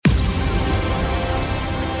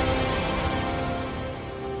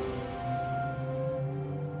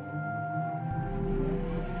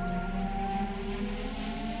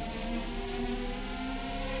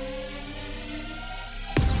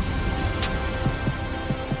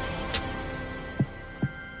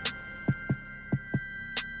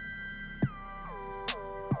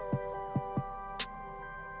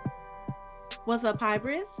What's up,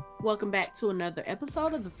 hybrids? Welcome back to another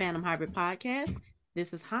episode of the Fandom Hybrid Podcast.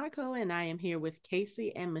 This is Hanako, and I am here with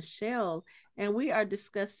Casey and Michelle, and we are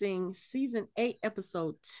discussing Season 8,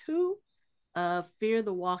 Episode 2 of Fear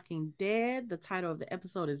the Walking Dead. The title of the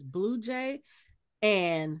episode is Blue Jay,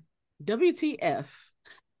 and WTF.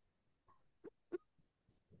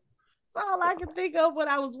 That's all I can think of when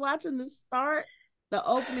I was watching the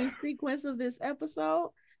opening sequence of this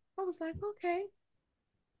episode. I was like, okay,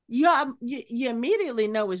 you immediately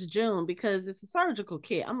know it's June because it's a surgical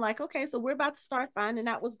kit. I'm like, okay, so we're about to start finding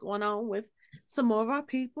out what's going on with some more of our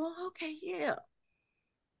people. Okay, yeah.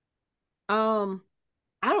 Um,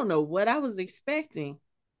 I don't know what I was expecting.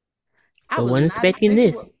 I But was wasn't not expecting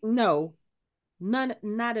expecting this. no, none,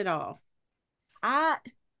 not at all. I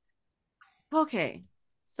okay.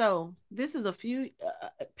 So this is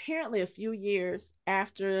apparently a few years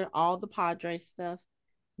after all the Padre stuff.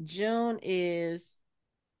 June is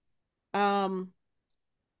um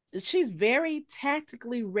she's very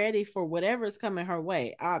tactically ready for whatever is coming her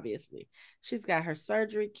way. Obviously, she's got her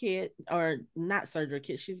surgery kit, or not surgery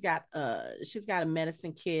kit. She's got a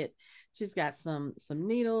medicine kit. She's got some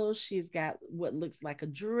needles. She's got what looks like a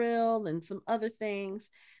drill and some other things.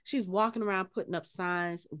 She's walking around putting up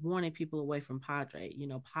signs warning people away from Padre.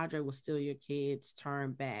 Padre will steal your kids.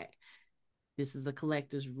 Turn back. This is a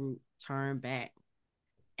collector's route. Turn back.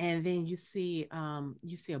 And then you see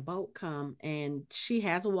a boat come, and she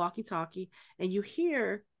has a walkie-talkie, and you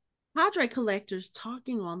hear Padre collectors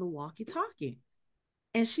talking on the walkie-talkie,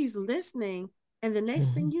 and she's listening, and the next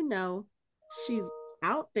thing Mhm. you know, she's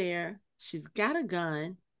out there. She's got a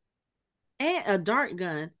gun, and a dart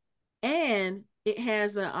gun, and it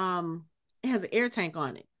has an air tank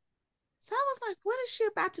on it. So I was like, what is she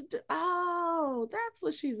about to do? Oh, that's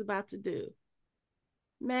what she's about to do.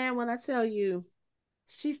 Man, when I tell you,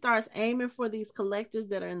 she starts aiming for these collectors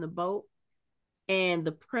that are in the boat, and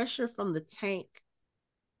the pressure from the tank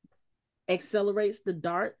accelerates the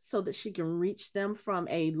dart so that she can reach them from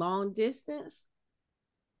a long distance.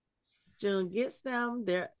 June gets them.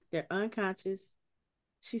 They're unconscious.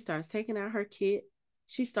 She starts taking out her kit.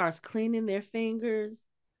 She starts cleaning their fingers.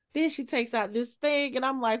 Then she takes out this thing, and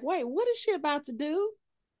I'm like, wait, what is she about to do?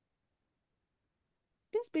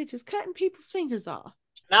 This bitch is cutting people's fingers off.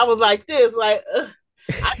 And I was like this, like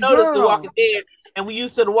I noticed The Walking Girl. Dead, and we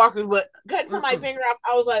used to The Walking, but cutting somebody's Mm-mm. finger off,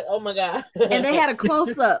 I was like, oh my god. And they had a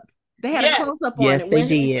close up. They had a Yes, close up on Yes, it they when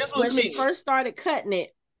did. this when was she me. first started cutting it.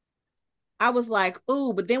 I was like,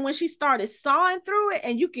 ooh, but then when she started sawing through it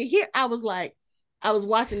and you could hear, I was like, I was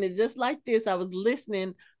watching it just like this. I was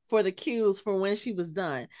listening for the cues for when she was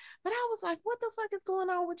done. But I was like, what the fuck is going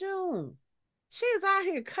on with June? She is out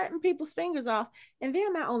here cutting people's fingers off. And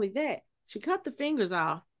then not only that, she cut the fingers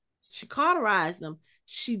off, she cauterized them,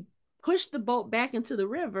 she pushed the boat back into the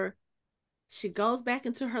river. She goes back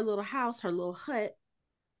into her little house, her little hut.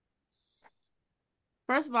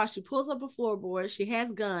 First of all, she pulls up a floorboard. She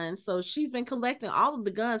has guns, so she's been collecting all of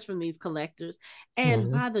the guns from these collectors.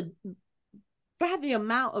 And Mhm. by the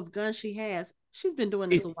amount of guns she has, she's been doing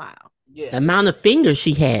this It- a while. Yeah, the amount of fingers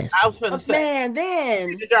she has. I was finna But say, man, see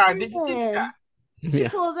then the jar? Did you see the jar? she Yeah.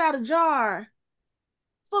 pulls out a jar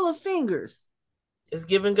full of fingers. It's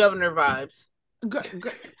giving governor vibes. Gr- gr-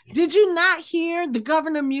 Did you not hear the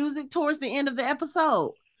governor music towards the end of the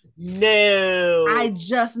episode? I No,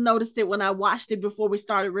 just noticed it when I watched it before we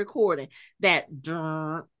started recording. That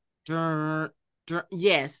dun, dun, dun.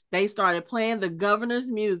 Yes, they started playing the governor's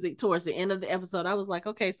music towards the end of the episode. I was like,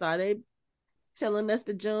 okay, so are they telling us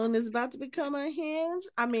that June is about to become unhinged?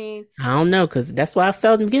 I mean, I don't know, because that's why I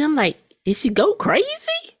felt him again. I'm like, did she go crazy?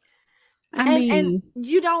 I and mean,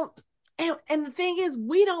 you don't, and the thing is,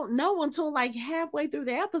 we don't know until like halfway through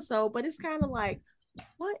the episode, but it's kind of like,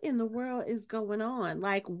 what in the world is going on?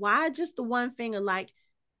 Like, why just the one finger? Like,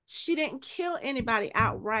 she didn't kill anybody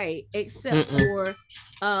outright except mm-mm.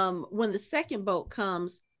 for when the second boat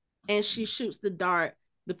comes and she shoots the dart.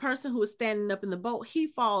 The person who is standing up in the boat, he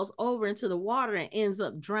falls over into the water and ends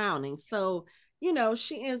up drowning. So,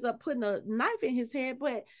 she ends up putting a knife in his head.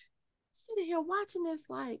 But sitting here watching this,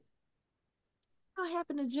 like, what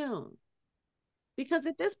happened to June? Because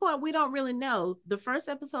at this point, we don't really know. The first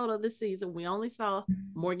episode of the season, we only saw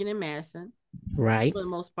Morgan and Madison Right. for the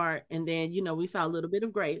most part. And then, we saw a little bit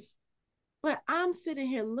of Grace. But I'm sitting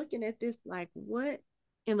here looking at this like, what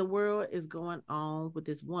in the world is going on with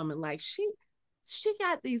this woman? Like, she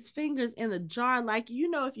got these fingers in a jar. Like,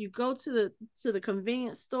 if you go to the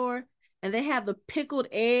convenience store and they have the pickled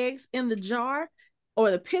eggs in the jar,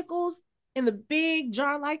 or the pickles in the big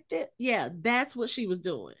jar like that, yeah, that's what she was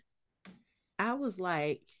doing. I was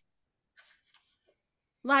like,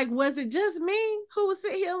 Like, was it just me who was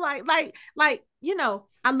sitting here like,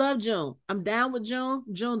 I love June. I'm down with June.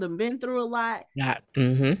 June done been through a lot. Yeah.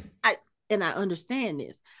 Mm-hmm. I and I understand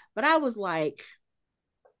this. But I was like,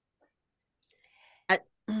 I,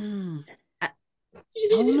 mm, I, I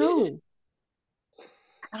don't know.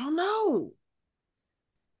 I don't know.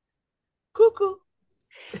 Cuckoo.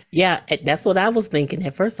 Yeah, that's what I was thinking.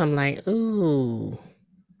 At first I'm like, ooh.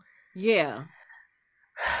 Yeah.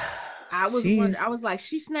 I was wondering, I She's was like,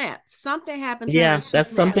 she snapped. Something happened to her yeah, and she that's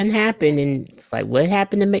snapped. something happened and it's like what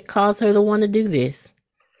happened to make cause her to want to do this?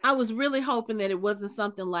 I was really hoping that it wasn't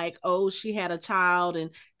something like, oh, she had a child, and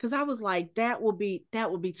because I was like, that will be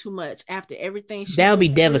too much after everything she That would went be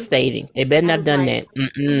through. devastating. They better I not have was done like,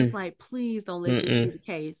 that. Mm-mm. please don't let this be Mm-mm. the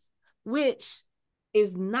case, which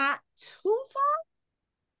is not too far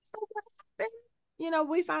from what happened.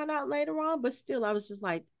 We find out later on, but still, I was just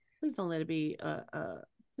like, please don't let it be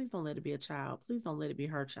please don't let it be a child. Please don't let it be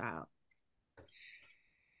her child.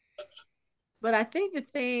 But I think the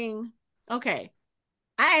thing, okay,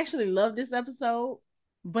 I actually love this episode,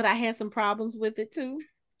 but I had some problems with it too.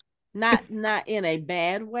 Not in a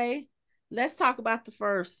bad way. Let's talk about the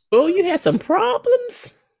first. Oh, you had some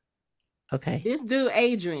problems? Okay. This dude,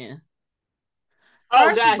 Adrian. Oh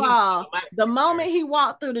First of God, he was all, my the moment nerves. he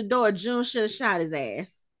walked through the door, June should have shot his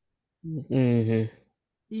ass. Mm-hmm.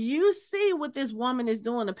 You see what this woman is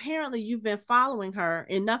doing. Apparently, you've been following her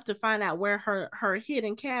enough to find out where her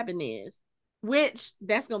hidden cabin is. Which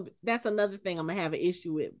that's another thing I'm gonna have an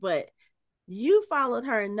issue with. But you followed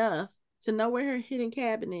her enough to know where her hidden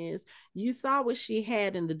cabin is. You saw what she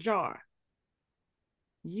had in the jar.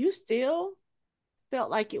 You still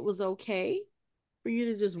felt like it was okay for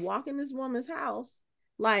you to just walk in this woman's house,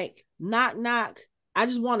 like knock knock. I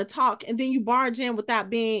just want to talk, and then you barge in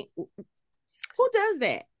without being. Who does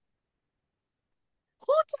that?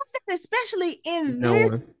 Who does that? Especially in No this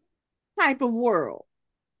one. type of world.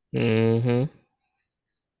 Mm-hmm.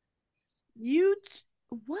 You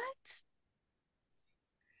what?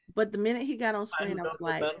 But the minute he got on Somebody screen, who I was don't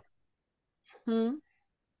know like, better. hmm.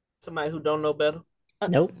 Somebody who don't know better.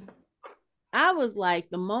 Nope. I was like,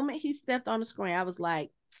 the moment he stepped on the screen, I was like,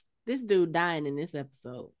 this dude dying in this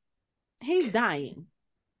episode. He's dying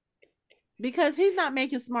because he's not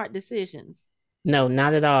making smart decisions. No,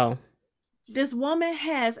 not at all. This woman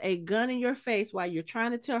has a gun in your face while you're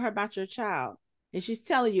trying to tell her about your child. And she's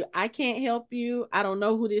telling you, I can't help you. I don't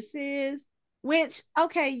know who this is. Which,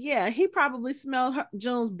 okay, yeah, he probably smelled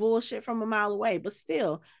June's bullshit from a mile away. But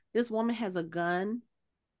still, this woman has a gun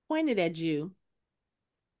pointed at you.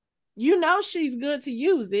 You know she's good to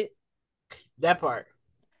use it. That part.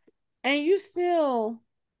 And you still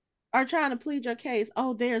are trying to plead your case.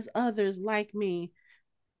 Oh, there's others like me.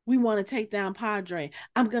 We want to take down Padre.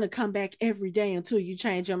 I'm going to come back every day until you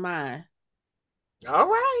change your mind. All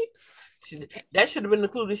right. That should have been the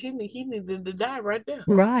clue that he needed to die right there.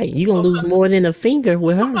 Right. You're gonna I'll lose come, more than a finger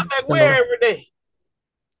with I'll come her. back Some of where her. every day.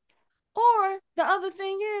 Or the other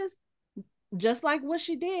thing is, just like what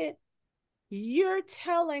she did, you're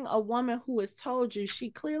telling a woman who has told you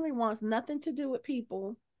she clearly wants nothing to do with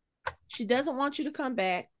people. She doesn't want you to come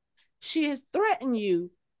back. She has threatened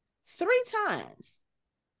you 3 times.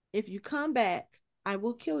 If you come back, I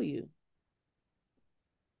will kill you.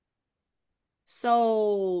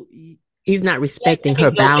 So He's not Let respecting me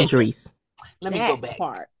her go back. boundaries. Let me go that back.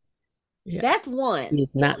 part, Yeah. that's one.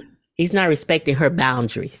 He's not he's not respecting her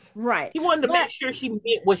boundaries. Right. He wanted to But make sure she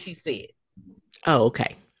meant what she said. Oh,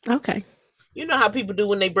 okay. Okay. You know how people do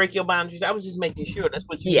when they break your boundaries. I was just making sure that's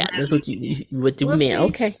what you Yeah, that's really. what you we'll meant. see.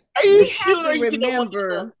 Okay. Are you We have to sure you don't want to?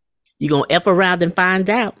 remember You gonna F around and find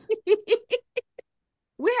out.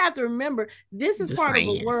 we have to remember this is Just part of a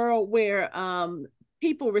saying. world where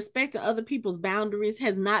people respecting other people's boundaries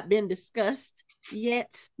has not been discussed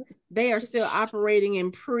yet. They are still operating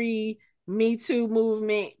in pre Me Too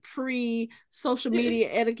movement, pre social media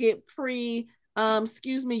etiquette, pre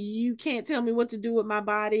excuse me, you can't tell me what to do with my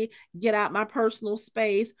body, get out my personal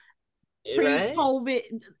space, pre Right? COVID,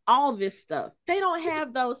 all this stuff. They don't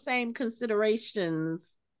have those same considerations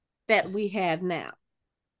that we have now.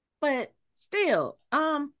 But still,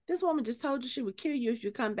 this woman just told you she would kill you if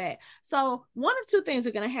you come back. So one of two things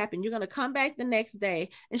are gonna happen. You're gonna come back the next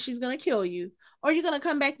day and she's gonna kill you, or you're gonna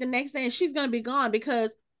come back the next day and she's gonna be gone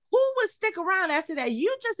because who would stick around after that?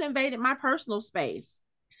 You just invaded my personal space.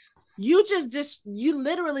 You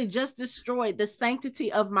literally just destroyed the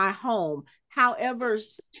sanctity of my home. However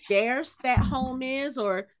scarce that home is,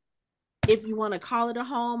 or if you want to call it a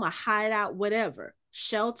home, a hideout, whatever,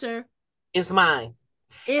 shelter, It's mine,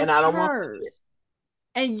 and is I don't want it. hers.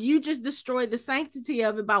 And you just destroyed the sanctity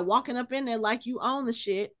of it by walking up in there like you own the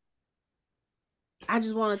shit. I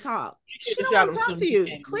just want to talk. Should She have don't shot want him to as talk soon to as he you,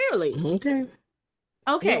 came. clearly. Okay. He would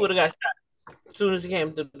Okay, have got shot as soon as he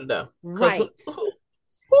came through the door. Cause right. who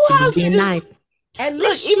She was house you being just nice. At look?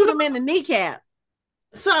 least Even shoot if him in the kneecap.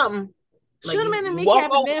 it's something like Shoot him in the you walk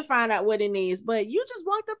kneecap and over. then find out what he needs. But you just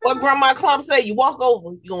walked up in What the Grandma Clump say? You walk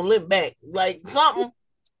over, you gonna limp back like something.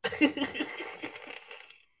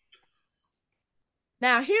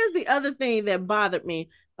 Now, here's the other thing that bothered me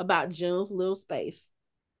about June's little space.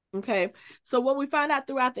 Okay. So, what we find out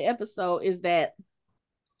throughout the episode is that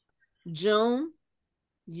June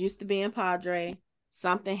used to be in Padre.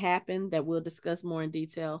 Something happened that we'll discuss more in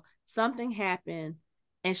detail. Something happened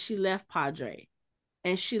and she left Padre.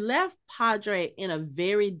 And she left Padre in a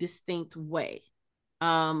very distinct way.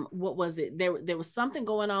 What was it? There was something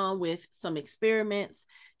going on with some experiments.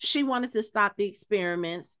 She wanted to stop the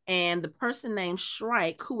experiments, and the person named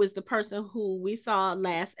Shrike, who is the person who we saw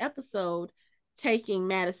last episode taking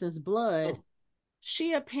Madison's blood,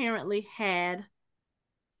 she apparently had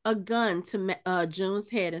a gun to June's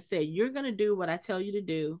head and said, "You're gonna do what I tell you to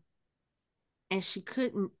do," and she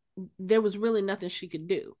couldn't. There was really nothing she could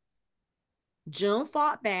do. June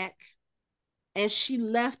fought back and she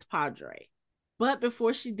left Padre. But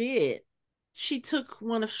before she did, she took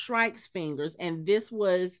one of Shrike's fingers, and this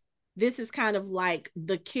is kind of like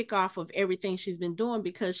the kickoff of everything she's been doing,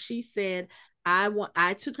 because she said,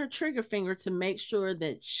 I took her trigger finger to make sure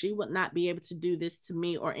that she would not be able to do this to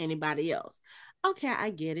me or anybody else. Okay, I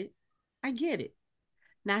get it. I get it.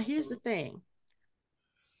 Now here's the thing.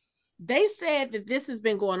 They said that this has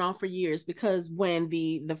been going on for years, because when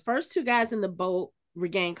the first two guys in the boat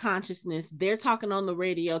regain consciousness, they're talking on the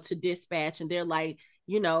radio to dispatch, and they're like,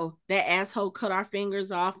 that asshole cut our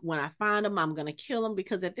fingers off. When I find him, I'm gonna kill him,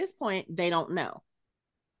 because at this point they don't know.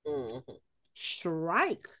 Mm-hmm.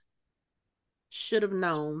 Shrike should have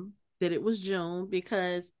known that it was June,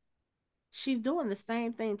 because she's doing the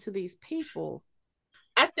same thing to these people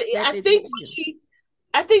that I they did think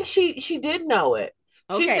to you. she did know it.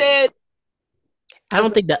 She Okay. said, I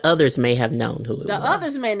don't think the others may have known who it The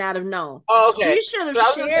others was. may not have known. oh, okay. She should have So I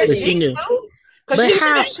was gonna say shared But she it. she knew. knew because But she She should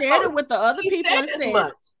how? have shared it with the other he people said and as said,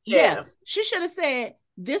 much. yeah, Yeah. she should have said,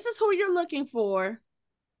 this is who you're looking for,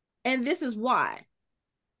 and this is why.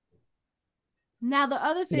 Now, the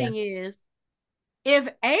other Yeah. thing is, if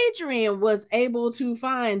Adrian was able to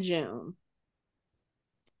find June,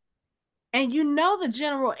 and you know the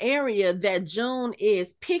general area that June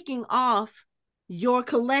is picking off your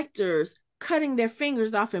collectors, cutting their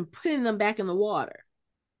fingers off and putting them back in the water.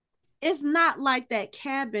 It's not like that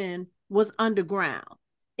cabin was underground.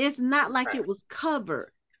 It's not like it was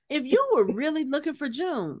covered. If you were really looking for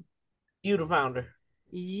June, You'd have found her.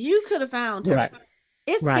 you could have found her. Right.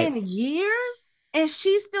 It's Right. been years and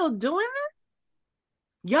she's still doing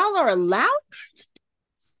this. Y'all are allowed.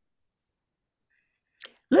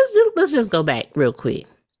 Let's just go back real quick.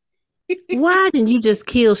 Why didn't you just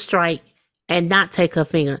kill Strike and not take her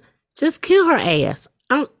finger? Just kill her ass.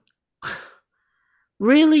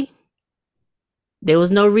 Really? There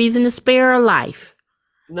was no reason to spare her life.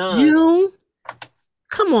 None. You?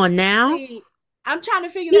 Come on now. See, I'm trying to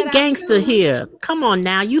figure You that out gangster too. here. Come on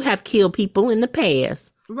now. You have killed people in the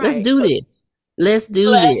past. Right. Let's do this. Let's do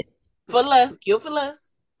this. For less. Kill for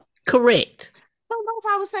less. Correct. I don't know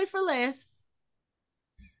if I would say for less.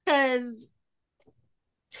 Because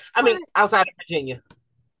I mean, outside of Virginia.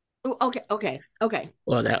 okay.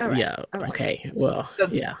 Well, that, All right. yeah. All right. Okay. Well,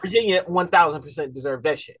 yeah. Virginia 1000% deserved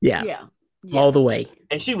that shit. Yeah. Yeah. All the way.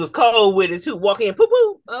 And she was cold with it too. Walk in, poo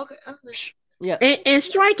poo. Okay. Yeah. And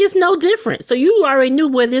Strike is no different. So you already knew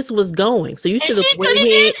where this was going. So you should have went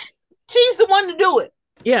ahead. She's the one to do it.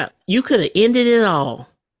 Yeah. You could have ended it all.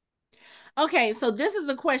 Okay, so this is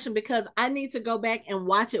the question, because I need to go back and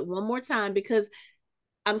watch it one more time, because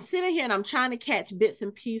I'm sitting here and I'm trying to catch bits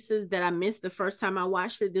and pieces that I missed the first time I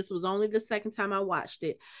watched it. This was only the second time I watched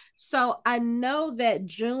it. So I know that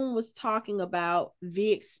June was talking about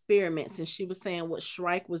the experiments and she was saying what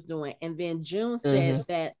Shrike was doing. And then June said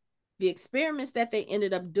that the experiments that they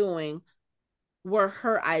ended up doing were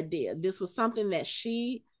her idea. This was something that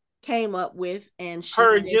she came up with, and she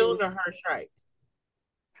her said June or her Shrike?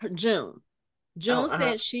 Her June. June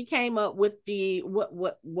said she came up with the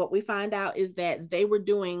what we find out is that they were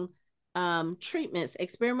doing treatments,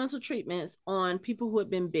 experimental treatments on people who had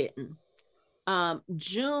been bitten.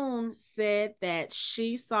 June said that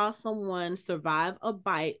she saw someone survive a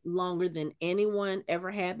bite longer than anyone ever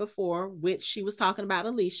had before, which she was talking about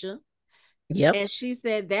Alicia. Yep. And she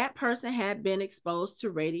said that person had been exposed to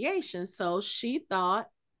radiation. So she thought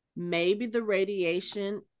maybe the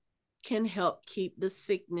radiation can help keep the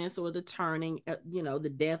sickness or the turning,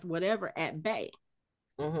 the death, whatever, at bay.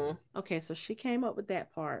 Mm-hmm. Okay, so she came up with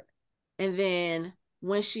that part. And then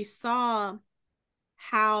when she saw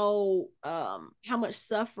how much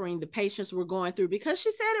suffering the patients were going through, because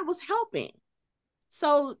she said it was helping.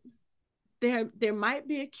 So there might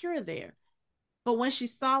be a cure there. But when she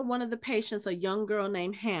saw one of the patients, a young girl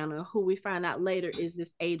named Hannah, who we find out later is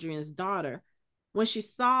this Adrian's daughter, when she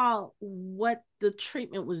saw what the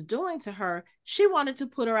treatment was doing to her, she wanted to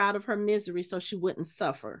put her out of her misery so she wouldn't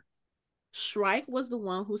suffer. Shrike was the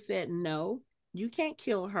one who said, no, you can't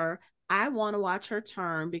kill her. I want to watch her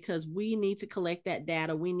turn because we need to collect that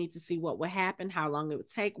data. We need to see what would happen, how long it would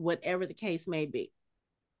take, whatever the case may be.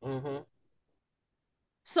 Mm-hmm.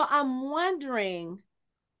 So I'm wondering,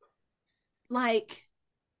 like,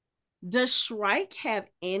 does Shrike have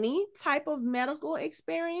any type of medical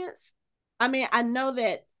experience? I mean, I know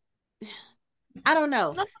that, I don't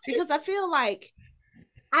know, because I feel like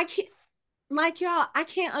I can't, like y'all, I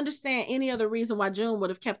can't understand any other reason why June would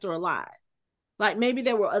have kept her alive. Like maybe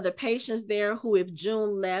there were other patients there who, if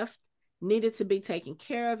June left, needed to be taken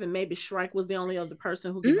care of, and maybe Shrike was the only other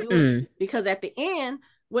person who could do it. Mm-mm. Because at the end,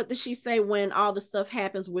 what did she say when all the stuff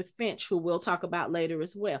happens with Finch, who we'll talk about later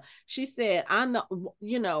as well? She said, I'm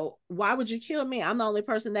the, why would you kill me? I'm the only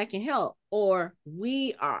person that can help, or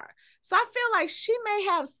we are. So I feel like she may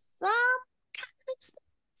have some kind of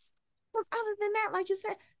experience. Other than that, like you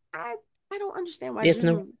said, I I don't understand why There's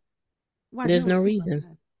no there's June no would keep reason.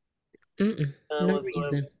 her Mm-mm. None No whatsoever.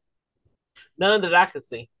 reason. None that I could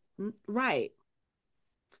see. alive. Right.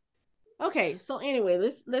 Okay, so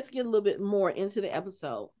anyway, let's get a little bit more into the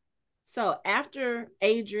episode. So after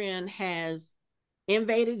Adrian has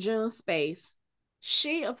invaded June's space,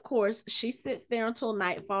 she, of course, she sits there until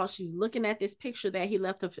nightfall. She's looking at this picture that he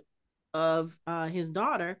left of his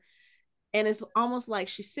daughter, and it's almost like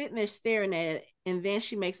she's sitting there staring at it, and then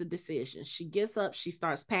she makes a decision. She gets up, she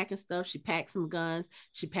starts packing stuff, she packs some guns,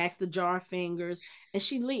 she packs the jar of fingers, and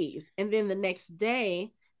she leaves. And then the next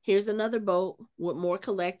day, here's another boat with more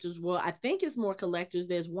collectors. Well, I think it's more collectors.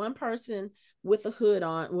 There's one person with a hood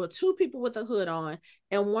on, well, two people with a hood on,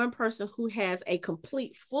 and one person who has a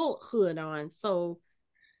complete full hood on, so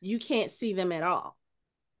you can't see them at all.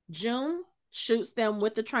 June shoots them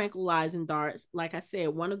with the tranquilizing darts. Like I said,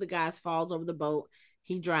 one of the guys falls over the boat.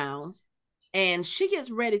 He drowns. And she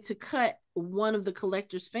gets ready to cut one of the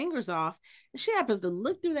collector's fingers off. And she happens to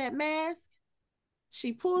look through that mask.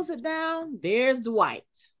 She pulls it down. There's Dwight.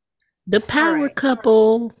 The All power right.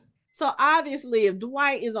 couple. So obviously, if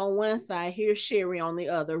Dwight is on one side, here's Sherry on the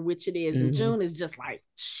other, which it is. And Mm-hmm. June is just like,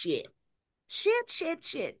 shit, shit, shit,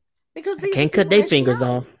 shit. Because I these are can't cut people their that she fingers knows.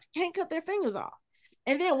 off. She can't cut their fingers off.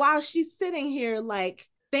 And then while she's sitting here, like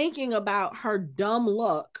thinking about her dumb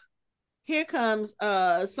luck, here comes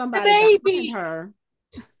The somebody behind baby. her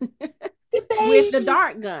The with the baby.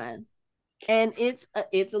 dart gun. And it's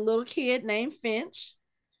a little kid named Finch,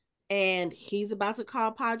 and he's about to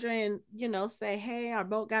call Padre and say, hey, our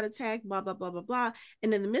boat got attacked, blah blah blah blah blah.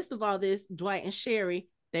 And in the midst of all this, Dwight and Sherry,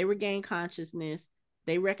 they regain consciousness.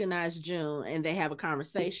 They recognize June, and they have a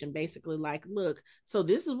conversation, basically like, look, so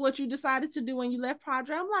this is what you decided to do when you left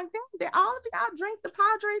Padre. I'm like, damn, all of y'all drink the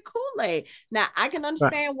Padre Kool-Aid. Now I can Right.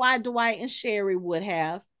 understand why Dwight and Sherry would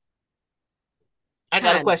have. I got a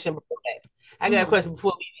Kind of. question before that. I got a Mm-hmm. question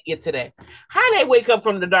before we even get to that. How they wake up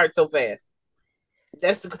from the dark so fast?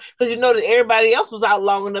 That's because you know that everybody else was out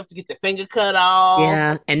long enough to get their finger cut off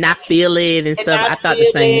Yeah, and not feel it and and stuff. not I thought the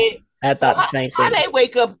feel same. it. I So thought the same how thing. they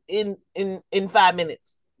wake up in 5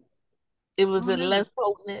 minutes? It was Oh a no. less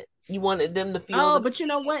potent. You wanted them to feel Oh, the but you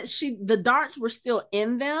know what? The darts were still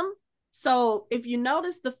in them. So if you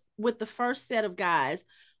notice with the first set of guys,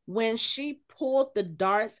 when she pulled the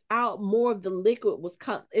darts out, more of the liquid was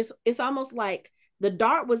it's almost like the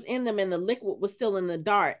dart was in them and the liquid was still in the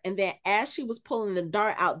dart. And then as she was pulling the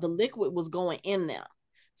dart out, the liquid was going in them.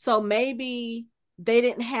 So maybe they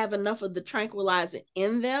didn't have enough of the tranquilizer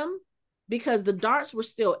in them because the darts were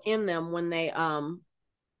still in them when they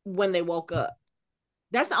woke up.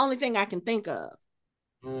 That's the only thing I can think of.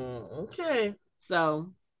 Okay.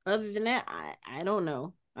 So other than that, I don't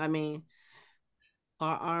know. I mean,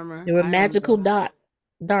 our armor, They were I don't know. magical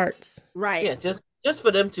darts. Right. Yeah, just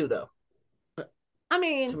for them two though. I To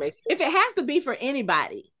mean, make sure. if it has to be for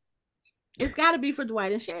anybody, it's got to be for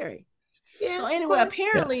Dwight and Sherry. Yeah, So anyway, okay. Yeah.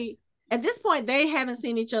 apparently at this point they haven't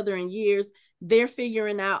seen each other in years. They're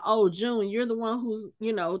figuring out, oh, June, you're the one who's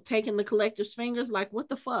taking the collector's fingers. Like, what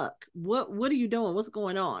the fuck? What are you doing? What's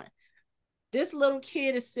going on? This little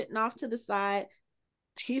kid is sitting off to the side.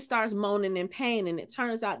 He starts moaning in pain, and it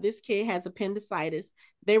turns out this kid has appendicitis.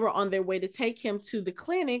 They were on their way to take him to the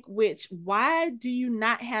clinic, which, why do you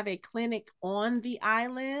not have a clinic on the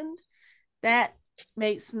island? That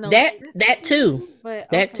Makes no That sense that to too. me, but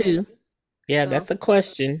That okay. too. Yeah, So, that's a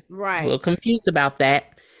question. A right. little confused about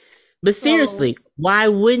that. But So, seriously, why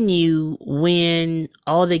wouldn't you when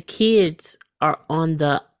all the kids are on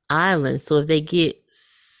the island? So if they get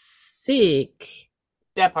sick,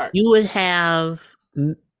 That part. you would have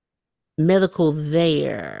medical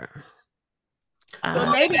there. But but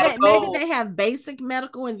Uh, no, they gotta maybe go. they have basic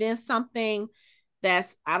medical and then something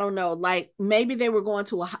that's I don't know, like maybe they were going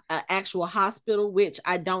to a actual hospital, which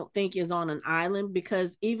I don't think is on an island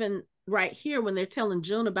because even right here when they're telling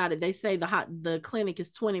June about it, they say the clinic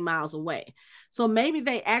is 20 miles away. So maybe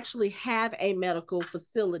they actually have a medical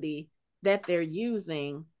facility that they're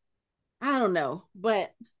using. I don't know,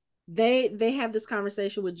 but they have this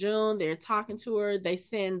conversation with June. They're talking to her. They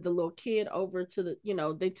send the little kid over to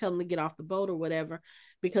they tell them to get off the boat or whatever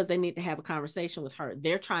because they need to have a conversation with her.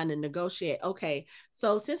 They're trying to negotiate. Okay,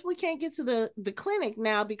 so since we can't get to the clinic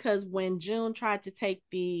now because when June tried to take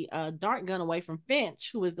the dart gun away from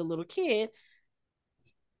Finch, who is the little kid,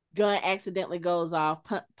 gun accidentally goes off,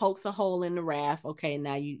 pokes a hole in the raft. Okay,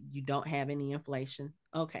 now you don't have any inflation.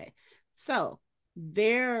 Okay, so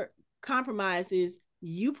their compromise is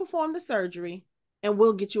you perform the surgery and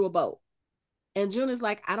we'll get you a boat. And June is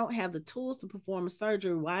like, I don't have the tools to perform a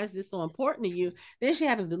surgery. Why is this so important to you? Then she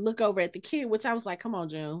happens to look over at the kid, which I was like, come on,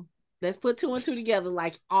 June. Let's put two and two together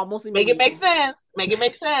like almost Make it make immediately. sense. Make it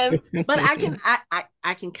make sense. But I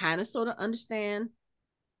can kind of sort of understand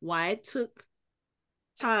why it took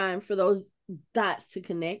time for those dots to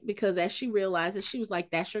connect because as she realizes, she was like,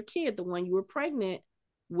 that's your kid, the one you were pregnant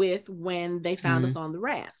with when they found us mm, on the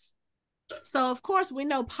rafts. So of course we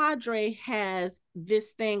know Padre has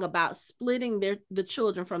this thing about splitting the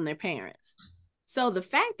children from their parents. So the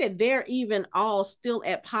fact that they're even all still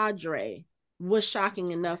at Padre was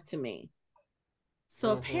shocking enough to me.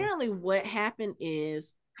 So Mm-hmm. apparently what happened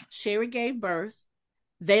is Sherry gave birth.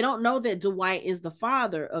 They don't know that Dwight is the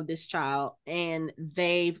father of this child, and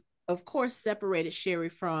they've, of course, separated Sherry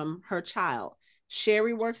from her child.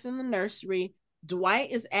 Sherry works in the nursery.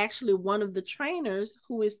 Dwight is actually one of the trainers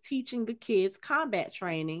who is teaching the kids combat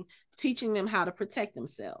training, teaching them how to protect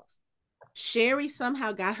themselves. Sherry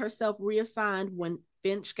somehow got herself reassigned when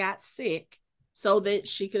Finch got sick so that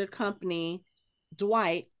she could accompany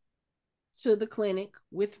Dwight to the clinic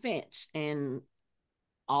with Finch. And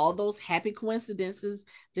all those happy coincidences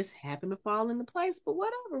just happen to fall into place. But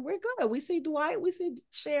whatever, we're good. We see Dwight, we see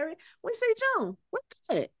Sherry, we see Joan. We're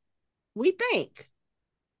good. We think,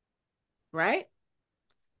 right?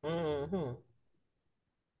 Mm-hmm.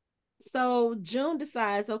 So June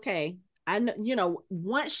decides, okay, I know,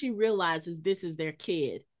 once she realizes this is their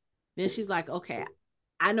kid, then she's like, okay,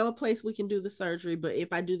 I know a place we can do the surgery, but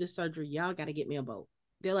if I do the surgery, y'all got to get me a boat.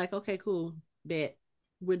 They're like, okay, cool, bet,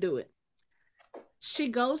 we'll do it. She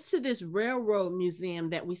goes to this railroad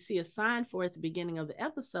museum that we see a sign for at the beginning of the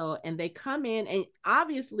episode, and they come in, and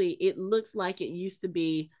obviously it looks like it used to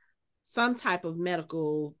be some type of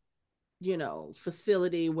medical,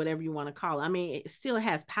 facility, whatever you want to call it. I mean, it still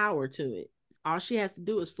has power to it. All she has to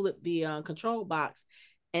do is flip the control box,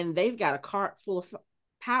 and they've got a cart full of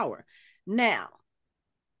power. Now,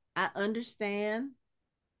 I understand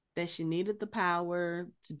that she needed the power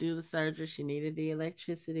to do the surgery, she needed the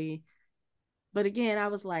electricity. But again, I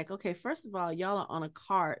was like, okay, first of all, y'all are on a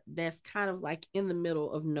cart that's kind of like in the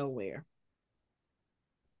middle of nowhere.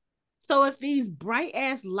 So if these bright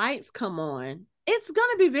ass lights come on, it's going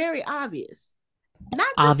to be very obvious,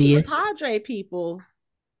 not just to the obvious Padre people,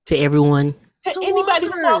 to everyone. To to anybody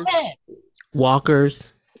who walk walkers. past.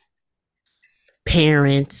 Walkers,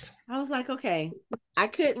 parents. I was like, okay, I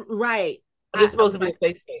couldn't, right. But it's I supposed was to be a like,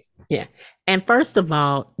 safe space. Yeah. And first of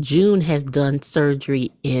all, June has done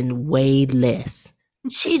surgery in way less.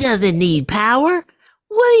 She doesn't need power.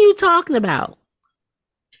 What are you talking about?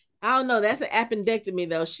 I don't know. That's an appendectomy,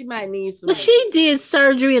 though. She might need But some. she did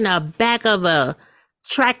surgery in the back of a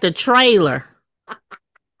tractor trailer.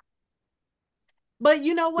 But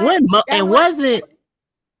you know what? What That and was wasn't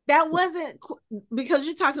that wasn't because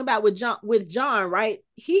you're talking about with John, right?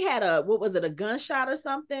 He had a what was it, a gunshot or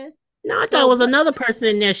something? no, I thought it So was what another person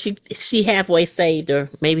in there. She halfway saved her.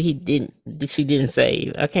 Maybe he didn't. She didn't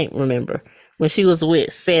save. I can't remember when she was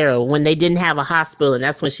with Sarah when they didn't have a hospital, and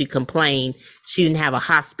that's when she complained she didn't have a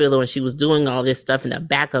hospital, and she was doing all this stuff in the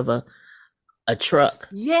back of a truck.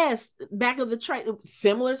 yes, back of the train,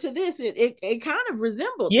 similar to this. It kind of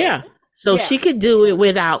resembled that. Yeah, so Yeah. she could do it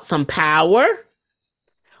without some power.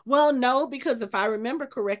 Well, no, because if I remember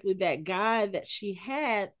correctly, that guy that she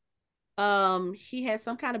had, he had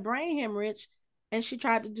some kind of brain hemorrhage and she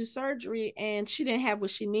tried to do surgery and she didn't have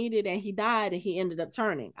what she needed and he died and he ended up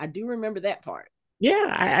turning. I do remember that part.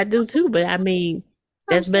 Yeah, I do too. But I mean,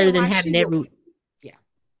 That's better understand than why having she would. every. Yeah.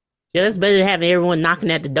 Yeah, that's better than having everyone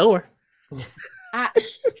knocking at the door. I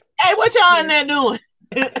Hey, what y'all in yeah, there doing?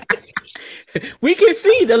 We can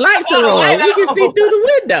see the lights are Light on. We can see out. through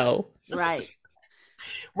the window. right.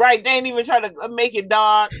 Right, they ain't even try to make it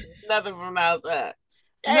dark. Nothing from outside.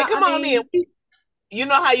 Hey, No, I come on in. mean, You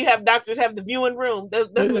know how you have doctors have the viewing room? That's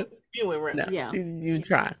what viewing room. No, yeah, she didn't even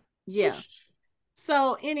try. yeah.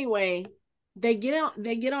 So anyway, they get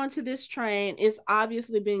onto this train. It's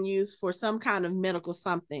obviously been used for some kind of medical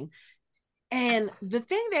something. And the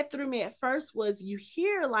thing that threw me at first was you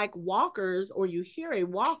hear like walkers or you hear a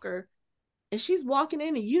walker and she's walking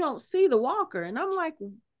in and you don't see the walker. And I'm like,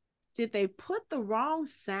 did they put the wrong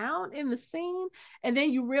sound in the scene? And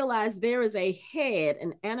then you realize there is a head,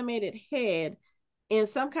 an animated head in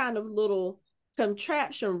some kind of little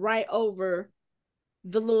contraption right over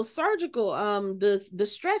the little surgical the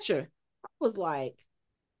stretcher. I was like,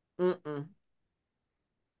 mm-mm,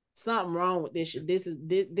 something wrong with this.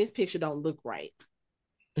 This picture don't look right,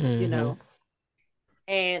 you Mm-hmm. know.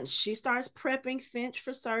 And she starts prepping Finch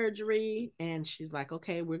for surgery. And she's like,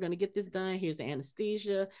 okay, we're going to get this done. Here's the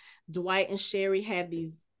anesthesia. Dwight and Sherry have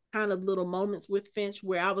these kind of little moments with Finch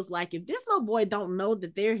where I was like, if this little boy don't know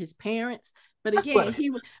that they're his parents, That's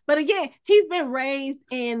funny. but again, he's been raised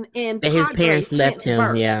in That his Padre parents left since him,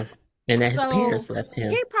 birth. yeah. And that his So parents left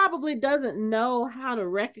him. he probably doesn't know how to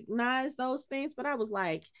recognize those things. But I was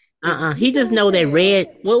like, if you He just can know that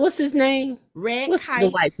tell what's his name? red What's the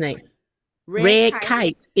white's kites, name? red Red kites.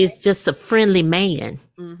 Kite is just a friendly man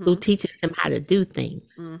who Mm-hmm. teaches him how to do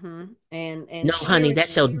things. Mm-hmm. And No, honey, Sherry,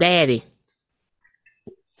 that's your daddy.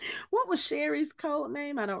 what was Sherry's code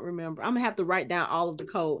name? I don't remember. I'm gonna have to write down all of the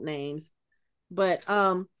code names. But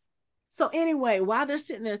so anyway, while they're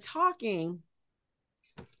sitting there talking,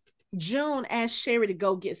 June asked Sherry to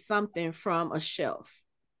go get something from a shelf.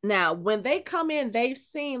 Now, when they come in, they've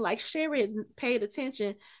seen like Sherry has paid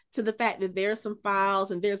attention to the fact that there's some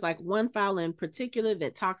files, and there's like one file in particular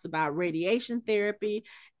that talks about radiation therapy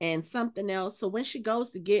and something else. So when she goes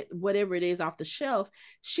to get whatever it is off the shelf,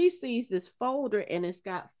 she sees this folder and it's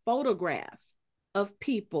got photographs of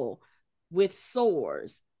people with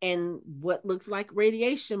sores and what looks like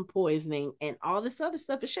radiation poisoning and all this other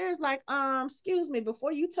stuff. And Sherry's like, excuse me,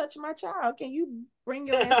 before you touch my child, can you bring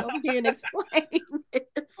your ass over here and explain this?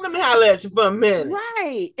 Let me holler at you for a minute.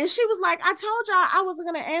 Right. And she was like, I told y'all I wasn't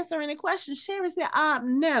gonna answer any questions. Sherry said,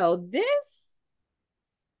 no, this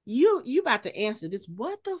you about to answer this.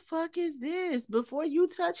 What the fuck is this? Before you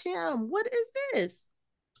touch him, what is this?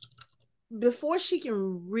 Before she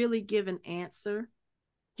can really give an answer,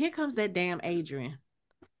 here comes that damn Adrian.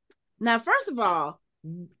 Now, first of all,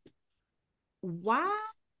 why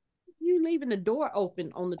are you leaving the door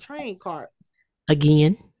open on the train cart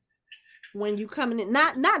Again. when you coming in?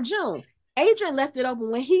 Not June. Adrian left it open.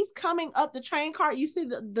 When he's coming up the train cart, you see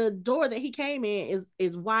the door that he came in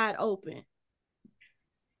is wide open.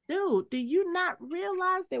 Dude, do you not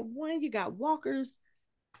realize that one, you got walkers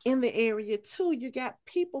in the area, two, you got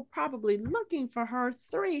people probably looking for her,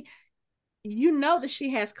 three, you know that she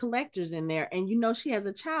has collectors in there, and you know she has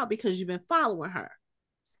a child because you've been following her.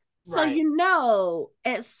 So Right. you know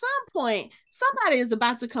at some point somebody is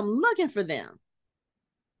about to come looking for them.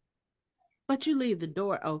 But you leave the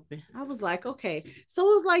door open. I was like, okay. So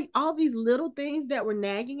it was like all these little things that were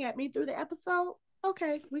nagging at me through the episode.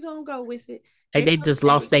 Okay, we're gonna go with it. Like Here they comes just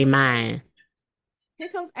lost their mind. here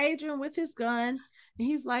comes Adrian with his gun. And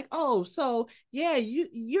he's like, oh, so yeah,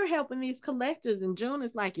 you're helping these collectors. And June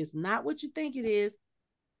is like, it's not what you think it is.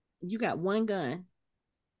 You got one gun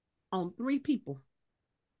on three people,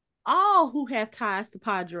 all who have ties to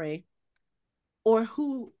Padre or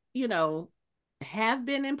who, have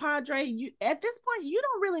been in Padre. You at this point, you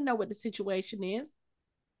don't really know what the situation is.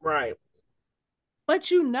 Right. But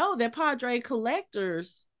you know that Padre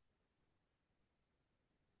collectors,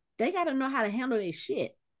 they gotta know how to handle their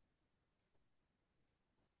shit.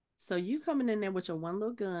 So you coming in there with your one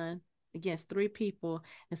little gun against three people,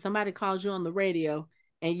 and somebody calls you on the radio,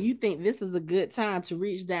 and you think this is a good time to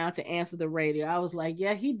reach down to answer the radio. I was like,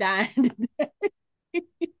 yeah, he dying.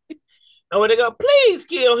 And when they go, please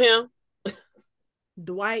kill him.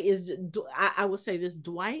 Dwight is. I would say this.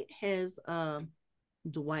 Dwight has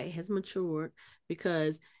matured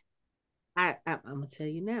because I'm gonna tell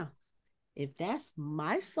you now. If that's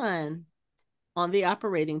my son on the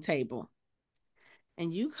operating table,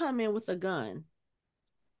 and you come in with a gun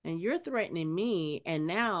and you're threatening me, and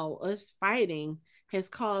now us fighting has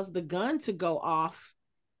caused the gun to go off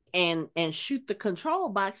and shoot the control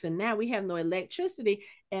box, and now we have no electricity,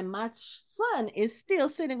 and my son is still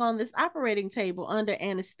sitting on this operating table under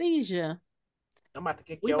anesthesia, I'm about to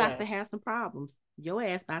kick We your about to ass. have some problems. Your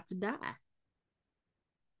ass about to die.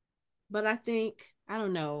 But I think, I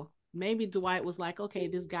don't know, maybe Dwight was like, okay,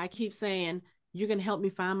 this guy keeps saying, you're going to help me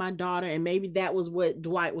find my daughter. And maybe that was what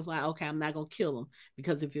Dwight was like, okay, I'm not going to kill him.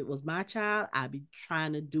 Because if it was my child, I'd be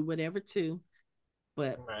trying to do whatever too.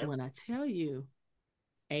 But Right. when I tell you,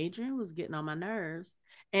 Adrian was getting on my nerves.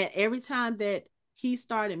 And every time that he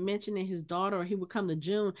started mentioning his daughter or he would come to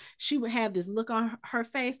June, she would have this look on her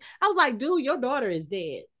face. I was like, dude, your daughter is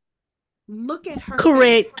dead. Look at her face.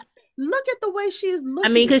 Correct. Look at the way she is I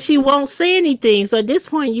mean, looking. because she won't say anything. So at this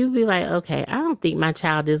point, you'd be like, okay, I don't think my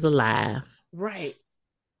child is alive. Right.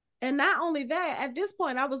 And not only that, at this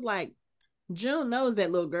point, I was like, June knows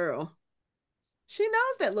that little girl. She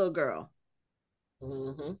knows that little girl.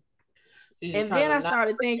 Mm-hmm. She's just And trying then to I not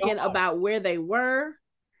started break your thinking heart. about where they were.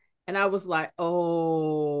 And I was like,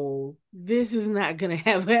 oh, this is not going to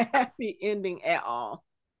have a happy ending at all.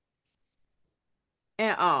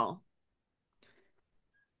 At all.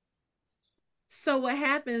 So what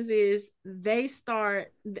happens is they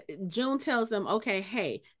start, June tells them, okay,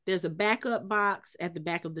 hey, there's a backup box at the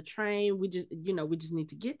back of the train. We just need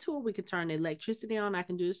to get to it. We can turn the electricity on. I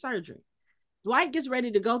can do the surgery. Dwight gets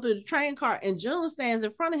ready to go through the train car and June stands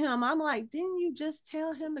in front of him. I'm like, didn't you just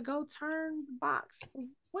tell him to go turn the box?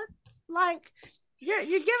 What? Like, you're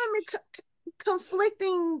giving me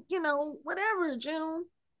conflicting, whatever, June.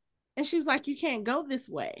 And she was like, you can't go this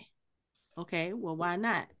way. Okay, well, why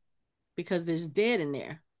not? Because there's dead in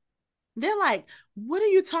there. They're like, what are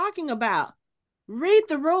you talking about? Read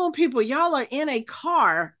the room, people. Y'all are in a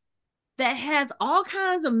car that has all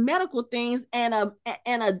kinds of medical things and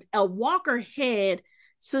a walker head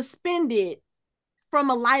suspended from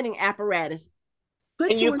a lighting apparatus.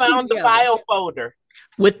 Put And two you and two found the together. file folder.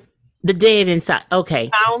 With the dead inside. Okay.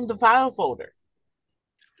 Found the file folder.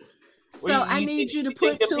 Where So I need you to you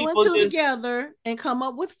think put them two and people two just together and come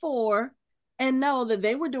up with four and know that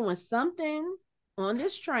they were doing something on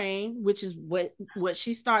this train, which is what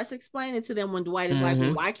she starts explaining to them when Dwight is like, well,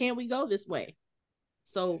 Mm-hmm. why can't we go this way?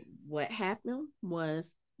 So what happened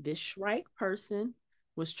was this Shrike person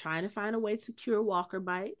was trying to find a way to cure walker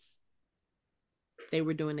bites. They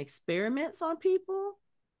were doing experiments on people,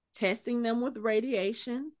 testing them with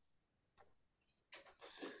radiation.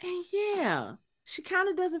 And yeah, she kind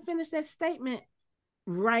of doesn't finish that statement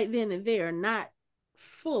right then and there, not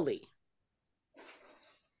fully.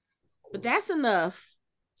 But that's enough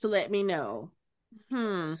to let me know.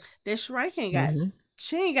 That Shrike ain't got Mm-hmm.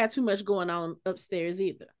 she ain't got too much going on upstairs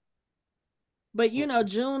either. But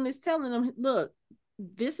June is telling them, look,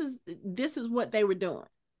 this is what they were doing.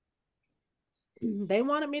 They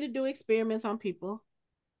wanted me to do experiments on people,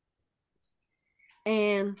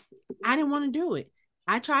 and I didn't want to do it.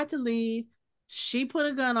 I tried to leave. She put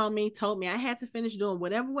a gun on me, told me I had to finish doing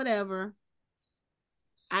whatever.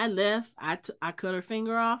 I left. I cut her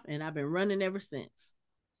finger off, and I've been running ever since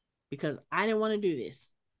because I didn't want to do this.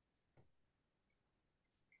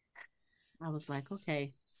 I was like,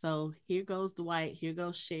 okay, so here goes Dwight, here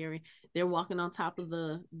goes Sherry. They're walking on top of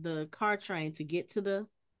the car train to get to the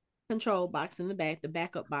control box in the back, the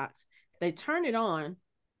backup box. They turn it on,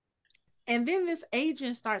 and then this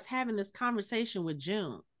agent starts having this conversation with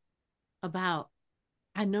June about,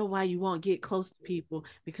 I know why you won't get close to people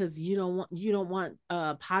because you don't want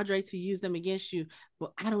Padre to use them against you.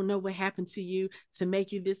 But I don't know what happened to you to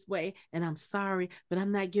make you this way, and I'm sorry, but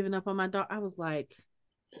I'm not giving up on my daughter. I was like,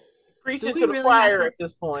 do preaching we to the really have choir to? at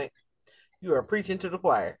this point? You are preaching to the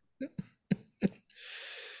choir.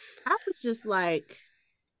 I was just like,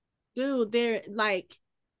 dude, they're like,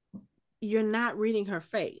 you're not reading her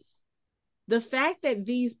face. The fact that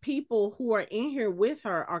these people who are in here with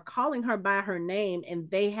her are calling her by her name and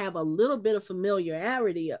they have a little bit of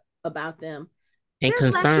familiarity about them And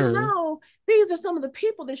just lets you concern. know these are some of the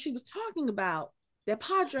people that she was talking about that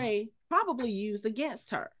Padre probably used against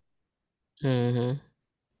her. Mm-hmm.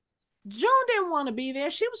 June didn't want to be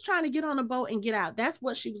there. She was trying to get on a boat and get out. That's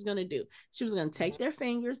what she was going to do. She was going to take their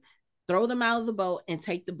fingers, throw them out of the boat, and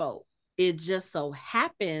take the boat. It just so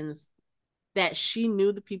happens that she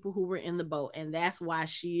knew the people who were in the boat, and that's why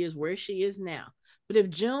she is where she is now. But if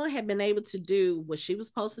June had been able to do what she was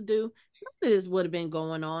supposed to do, none of this would have been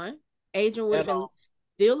going on. Adrian would have At been all.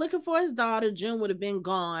 still looking for his daughter. June would have been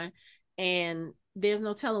gone, and there's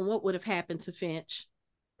no telling what would have happened to Finch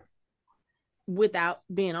without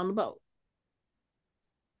being on the boat.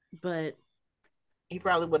 But He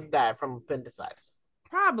probably would have died from appendicitis.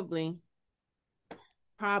 probably,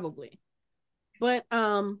 probably. But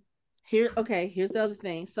here's the other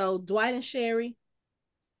thing. So Dwight and Sherry,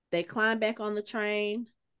 they climb back on the train.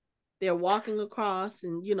 they're walking across,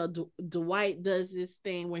 and Dwight does this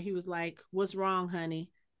thing where he was like, "What's wrong, honey?"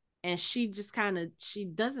 And she just kind of, she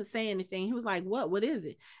doesn't say anything. He was like, what is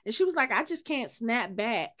it? And she was like, I just can't snap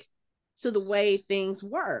back to the way things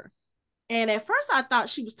were. And at first I thought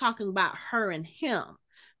she was talking about her and him,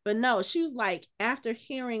 but no, she was like, after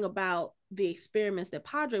hearing about the experiments that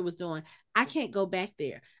Padre was doing, I can't go back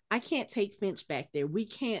there. I can't take Finch back there. We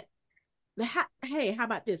can't. Hey, how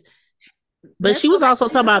about this? But Let's she go was back also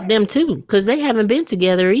to talking the about them too, because they haven't been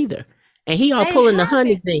together either. And he all they pulling the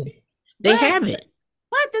honey haven't. thing. They But haven't.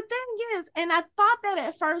 but the thing is, and I thought that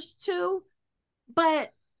at first too,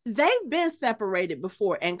 but they've been separated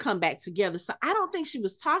before and come back together. So I don't think she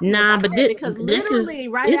was talking Nah, about but that, because this is literally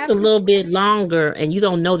right it's a after, little bit longer, and you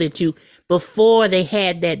don't know that you before they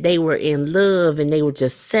had that they were in love and they were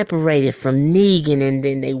just separated from Negan, and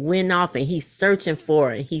then they went off and he's searching for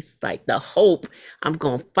her, and he's like the hope I'm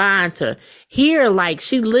gonna find her. Here, like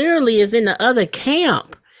she literally is in the other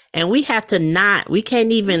camp, and we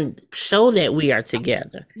can't even show that we are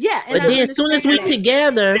together. yeah, and But I then as soon as understand we that.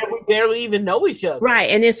 together, And we barely even know each other. right,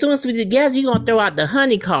 and as soon as we together, you're gonna throw out the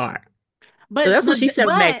honey card. So But that's what but she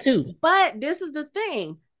said back but too. but this is the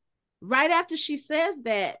thing. Right after she says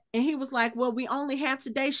that, and he was like, well, we only have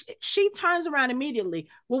today, she turns around immediately.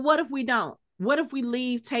 Well, what if we don't? What if we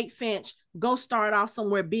leave, take Finch, go start off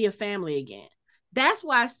somewhere, be a family again? That's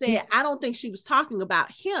why I said I don't think she was talking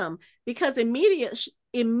about him, because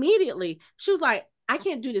immediately she was like, I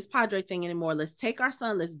can't do this Padre thing anymore. Let's take our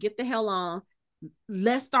son, let's get the hell on,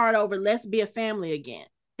 let's start over, let's be a family again.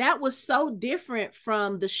 That was so different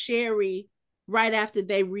from the Sherry right after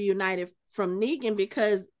they reunited from Negan,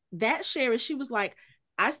 because that Sherry, she was like,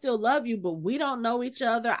 I still love you, but we don't know each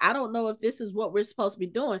other. I don't know if this is what we're supposed to be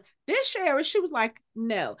doing. This Sherry, she was like,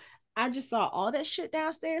 no, I just saw all that shit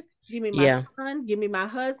downstairs. Give me my Yeah. son, give me my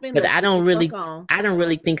husband. But Let's get the fuck on. I don't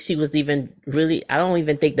really think she was even really, I don't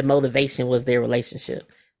even think the motivation was their relationship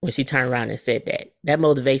when she turned around and said that. That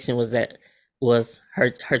motivation was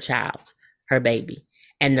her child, her baby,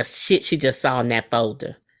 and the shit she just saw in that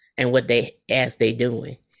folder and what they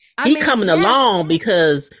doing. I He mean, coming yeah, along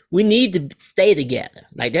because we need to stay together.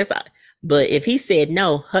 Like that's, but if he said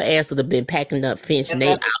no, her ass would have been packing up Finch and And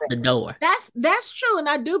they out that's the the door. that's true, and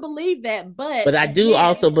I do believe that. But But I do again,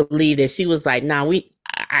 also believe that she was like, "Nah,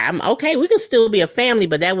 I'm okay. We can still be a family,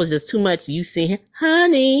 but that was just too much. You see,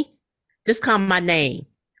 honey, just call my name,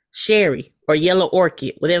 Sherry or Yellow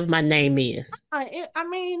Orchid, whatever my name is." I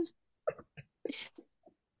mean,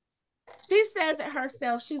 she says it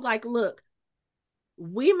herself. She's like, look,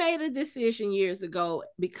 we made a decision years ago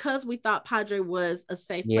because we thought Padre was a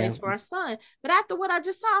safe Yeah. place for our son. But after what I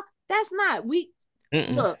just saw, that's not. We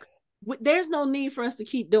Mm-mm. look, there's no need for us to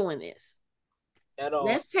keep doing this. at all.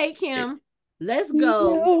 Let's take him. Let's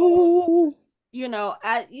go. No.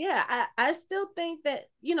 I still think that,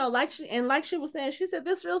 like she was saying, she said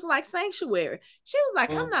this feels like sanctuary. She was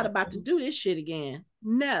like, I'm not about to Mm-hmm. do this shit again.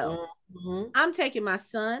 No. Mm-hmm. I'm taking my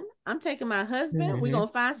son, I'm taking my husband. We're Mm-hmm. gonna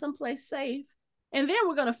find some place safe. And then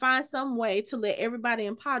we're gonna find some way to let everybody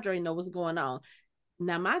in Padre know what's going on.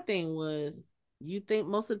 Now, my thing was, you think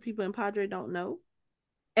most of the people in Padre don't know?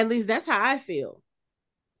 At least that's how I feel.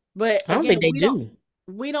 But I don't again, think they do.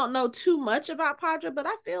 we don't know too much about Padre, but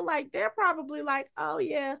I feel like they're probably like, oh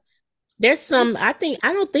yeah. There's some. I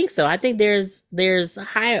don't think so. I think there's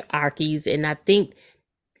hierarchies, and I think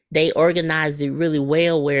they organize it really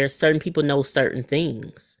well where certain people know certain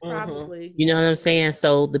things. Mm-hmm. Probably. You know what I'm saying?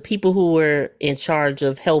 So the people who were in charge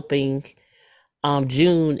of helping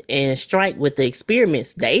June and Strike with the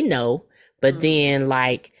experiments, they know. But Mm-hmm. then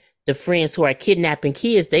like the friends who are kidnapping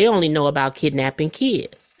kids, they only know about kidnapping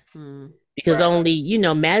kids. Mm-hmm. Because Right. only,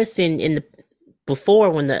 Madison in the before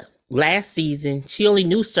when the last season, she only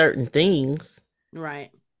knew certain things. Right.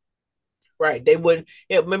 Right. They wouldn't.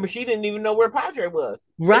 Yeah. Remember, she didn't even know where Padre was.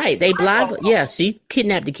 Right. They blind blindfolded. yeah, she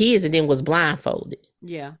kidnapped the kids and then was blindfolded.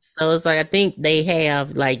 Yeah. So it's like I think they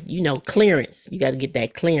have like, clearance. You gotta get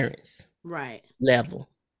that clearance Right. level.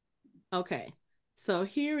 Okay. So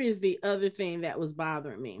here is the other thing that was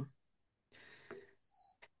bothering me.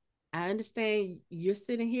 I understand you're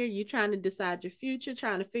sitting here, you're trying to decide your future,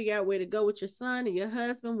 trying to figure out where to go with your son and your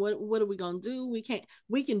husband. What are we gonna do? We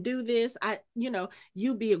can do this.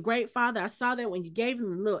 You be a great father. I saw that when you gave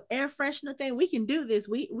him a little air freshener thing. We can do this.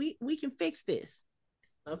 We can fix this.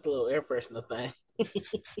 Not the little air freshener thing.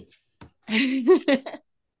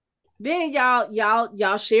 Then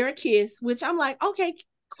y'all share a kiss, which I'm like, okay,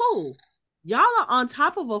 cool. Y'all are on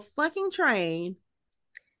top of a fucking train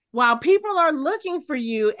while people are looking for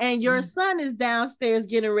you, and your son is downstairs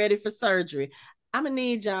getting ready for surgery. I'm gonna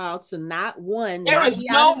need y'all to not There knock is me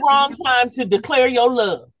out no of wrong time to declare your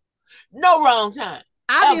love. No wrong time.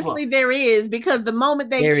 Ever. Obviously, there is, because the moment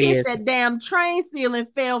they There kissed, is. that damn train ceiling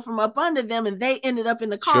fell from up under them, and they ended up in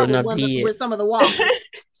the Sure car with enough, did. with some of the walkers.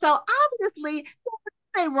 So obviously,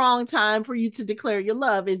 a wrong time for you to declare your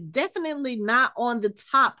love. It's definitely not on the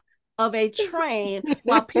top of a train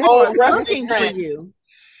while people are Old rusty looking for train. you.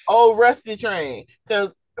 Old rusty train.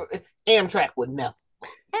 Because Amtrak would never.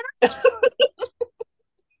 And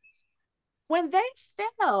when they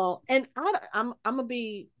fell, and I'm gonna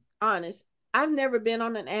be honest, I've never been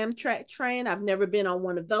on an Amtrak train. I've never been on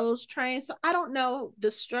one of those trains, so I don't know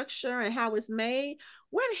the structure and how it's made.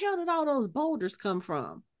 Where the hell did all those boulders come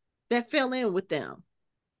from that fell in with them?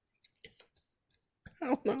 I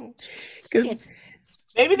don't know. Just saying. Because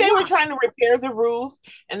Maybe they were Why? trying to repair the roof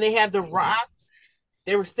and they had the rocks.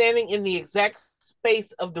 They were standing in the exact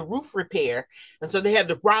space of the roof repair. And so they had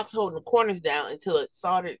the rocks holding the corners down until it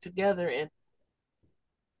soldered together. And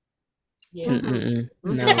yeah.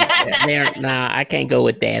 Mm-hmm. no, Mm-hmm. there. Nah, I can't go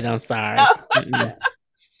with that. I'm sorry. Mm-mm. Yeah.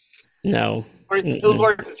 No. It was Mm-mm.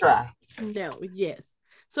 worth a try. No, yes.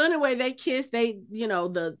 So anyway, they kiss. They,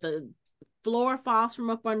 the floor falls from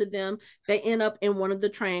up under them. They end up in one of the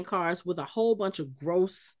train cars with a whole bunch of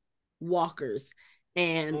gross walkers.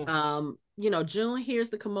 And Mm. June hears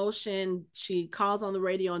the commotion. She calls on the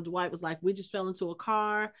radio, and Dwight was like, "We just fell into a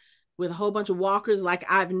car with a whole bunch of walkers like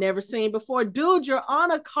I've never seen before." Dude, you're on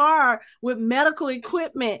a car with medical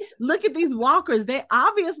equipment. Look at these walkers. They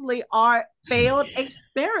obviously are failed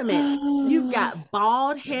experiments. You've got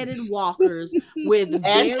bald-headed walkers with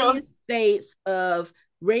As your various states of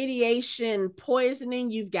radiation poisoning.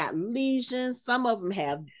 You've got lesions. Some of them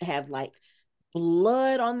have like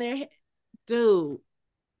blood on their head. Dude,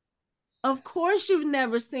 of course you've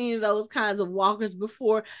never seen those kinds of walkers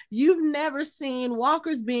before. You've never seen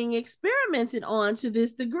walkers being experimented on to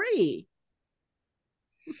this degree.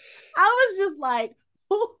 I was just like,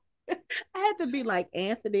 who? I had to be like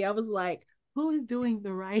Anthony. I was like, who is doing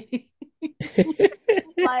the writing?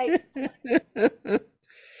 Like,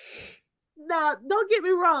 now, don't get me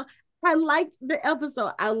wrong. I liked the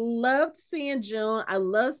episode. I loved seeing June. I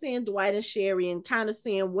love seeing Dwight and Sherry and kind of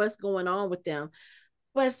seeing what's going on with them.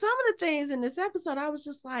 But some of the things in this episode, I was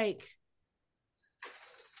just like,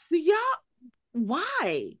 y'all,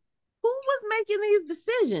 why? Who was making these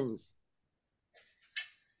decisions?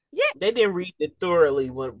 Yeah, they didn't read it thoroughly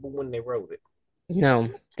when they wrote it No,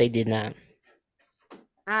 they did not.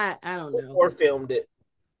 I don't know. or filmed it.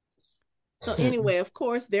 So anyway, of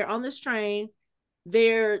course, they're on this train.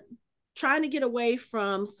 They're trying to get away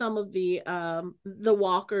from some of the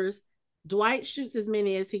walkers. Dwight shoots as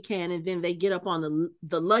many as he can, and then they get up on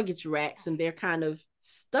the luggage racks, and they're kind of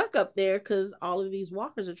stuck up there because all of these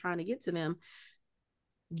walkers are trying to get to them.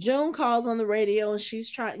 June calls on the radio, and she's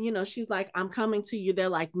trying, she's like, "I'm coming to you." They're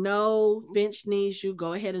like, "No, Finch needs you.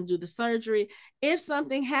 Go ahead and do the surgery. If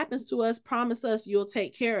something happens to us, promise us you'll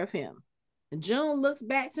take care of him." And June looks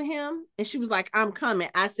back to him, and she was like, "I'm coming."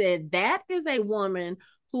 I said, that is a woman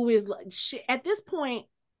who is, at this point,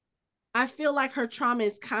 I feel like her trauma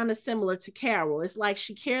is kind of similar to Carol. It's like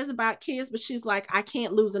she cares about kids, but she's like, "I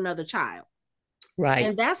can't lose another child." Right.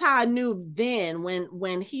 And that's how I knew then,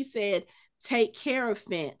 when he said, "Take care of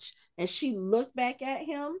Finch," and she looked back at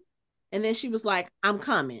him, and then she was like, "I'm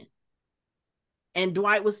coming." And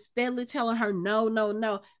Dwight was steadily telling her, "No, no,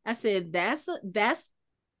 no." I said, that's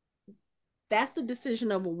the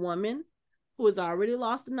decision of a woman who has already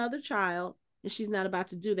lost another child, and she's not about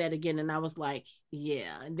to do that again. And I was like,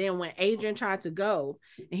 yeah. And then when Adrian tried to go,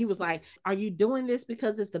 and he was like, "Are you doing this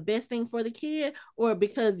because it's the best thing for the kid, or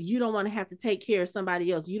because you don't want to have to take care of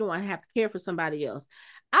somebody else? You don't want to have to care for somebody else?"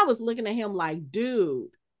 I was looking at him like, dude.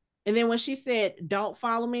 And then when she said, "Don't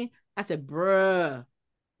follow me," I said, "Bruh,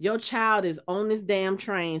 your child is on this damn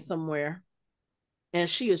train somewhere, and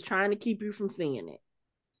she is trying to keep you from seeing it."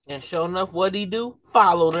 And sure enough, what he do?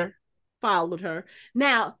 Followed her. Followed her.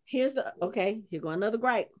 Now, here go another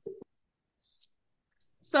gripe.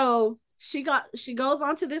 So she goes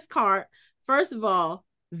onto this cart. First of all,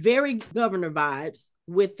 very governor vibes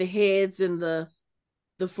with the heads and the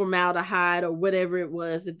formaldehyde or whatever it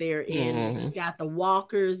was that they're in. Mm-hmm. You've got the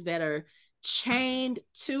walkers that are chained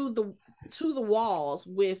to the walls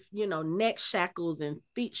with, neck shackles and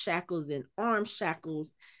feet shackles and arm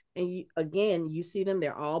shackles. And again, you see them,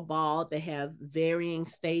 they're all bald. They have varying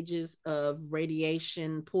stages of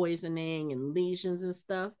radiation poisoning and lesions and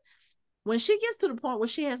stuff. When she gets to the point where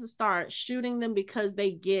she has to start shooting them because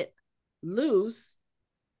they get loose,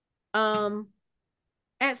 um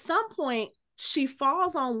at some point she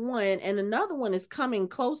falls on one, and another one is coming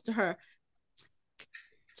close to her.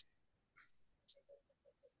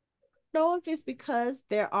 I don't know if it's because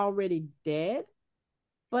they're already dead,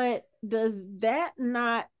 But does that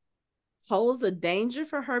not pose a danger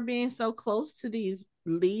for her being so close to these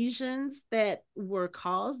lesions that were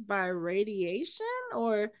caused by radiation?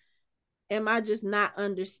 Or am I just not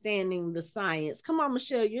understanding the science? Come on,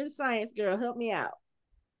 Michelle, you're the science girl. Help me out.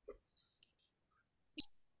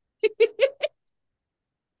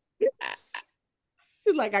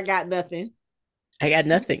 She's like, I got nothing. I got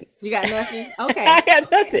nothing. You got nothing? Okay. I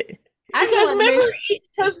got nothing. I just Because wanted to make remember,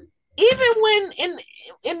 because even when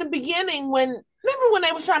in the beginning, when remember when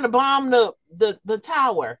they was trying to bomb the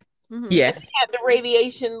tower, mm-hmm. and they Yes. had the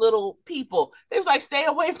radiation little people, they was like, stay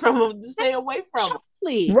away from them, stay away from them.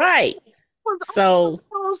 Charlie Right. was So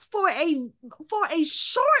almost for a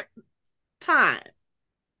short time.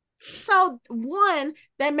 So one,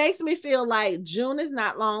 that makes me feel like June is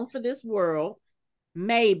not long for this world,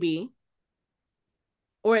 maybe,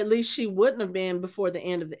 or at least she wouldn't have been before the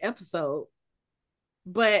end of the episode.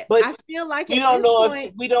 But But I feel like you at don't this know if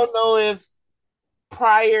point, we don't know if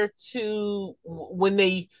prior to when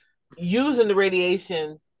they using the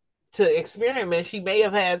radiation to experiment, she may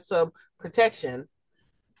have had some protection,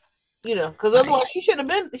 because right, otherwise she should have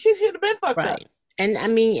been fucked up. right. And I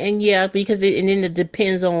mean, and yeah, because and then it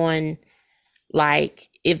depends on like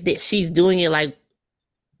if she's doing it like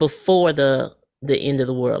before the end of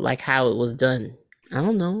the world, like how it was done. I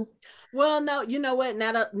don't know. well, no, you know what?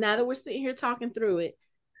 Now that we're sitting here talking through it,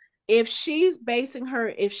 if she based her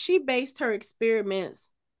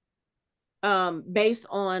experiments based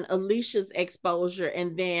on Alicia's exposure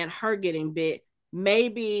and then her getting bit,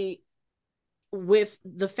 maybe with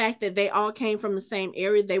the fact that they all came from the same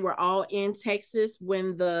area, they were all in Texas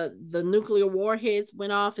when the nuclear warheads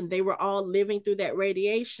went off and they were all living through that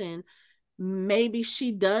radiation. Maybe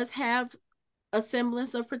she does have a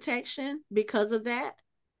semblance of protection because of that.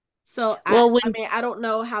 So I Well, I when mean I don't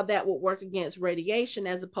know how that would work against radiation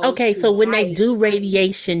as opposed okay, to so when they ice. do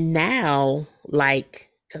radiation now, like,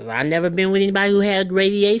 because I've never been with anybody who had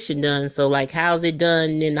radiation done, so like, how's it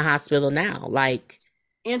done in the hospital now? Like,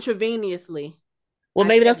 Intravenously, well, I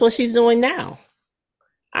maybe that's think. what she's doing now.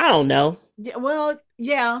 I don't know. Yeah, well,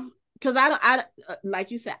 yeah, because I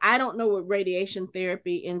like you said, I don't know what radiation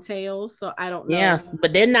therapy entails, so I don't know. Yes,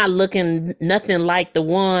 but they're not looking nothing like the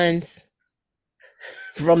ones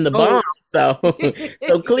from the bomb. Oh, So,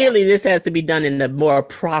 so yeah, clearly, this has to be done in a more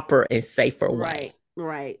proper and safer way. right,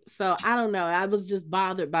 right. So I don't know. I was just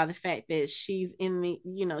bothered by the fact that she's in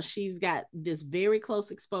she's got this very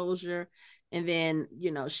close exposure, and then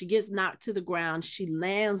she gets knocked to the ground. She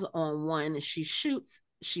lands on one, and she shoots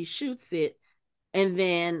it, and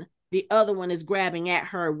then the other one is grabbing at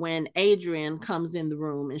her when Adrian comes in the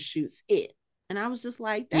room and shoots it. And I was just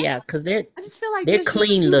like, Yeah, that's because I just feel like they're there's just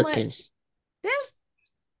clean too looking. much. There's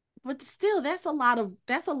but still that's a lot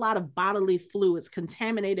of bodily fluids,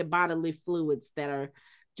 contaminated bodily fluids that are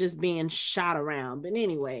just being shot around. But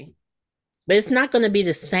anyway, But it's not going to be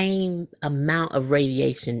the same amount of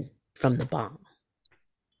radiation from the bomb.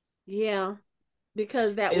 yeah,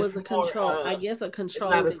 because that It's was more, I guess a it's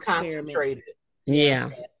not controlled as experiment. concentrated.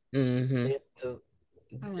 Yeah. Yeah. Hmm.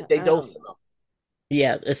 They I dose don't them.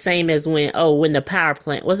 Yeah, the same as when the power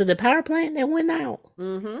plant was it the power plant that went out?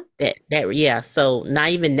 mm-hmm. That yeah, so not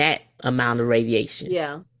even that amount of radiation.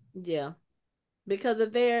 Yeah. Yeah. Because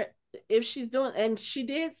if she's doing, and she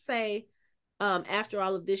did say after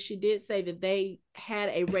all of this, she did say that they had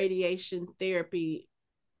a radiation therapy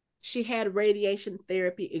she had radiation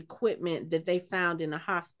therapy equipment that they found in the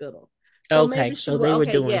hospital. So Okay, maybe she so will. they were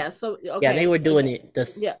Okay, doing yeah. So yeah, they okay, were doing it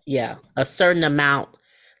this yeah. yeah, a certain amount,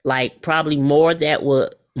 like probably more that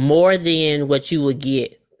would more than what you would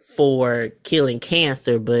get for killing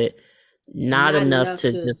cancer, but not Not enough enough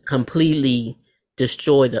to to just completely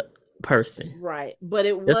destroy the person. right, but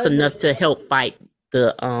it Just wasn't. enough to help fight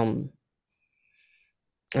the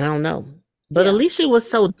I don't know. But Yeah. Alicia was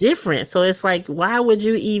so different. So it's like, why would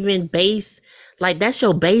you even base like that's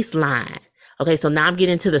your baseline? Okay, so now I'm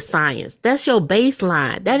getting to the science. That's your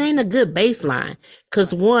baseline. That ain't a good baseline.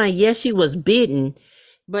 Cause Right. one, yes, she was bitten.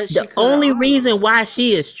 But she The cut her only arm off. reason why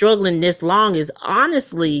she is struggling this long is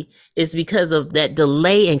honestly is because of that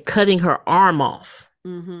delay in cutting her arm off.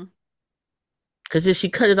 Mm-hmm. Because if she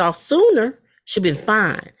cut it off sooner, she'd been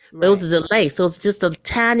fine. But it was Right. a delay. So it's just a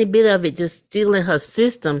tiny bit of it just still in her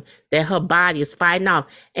system that her body is fighting off.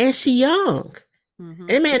 And she young. Mm-hmm.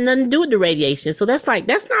 And it had nothing to do with the radiation. So that's like,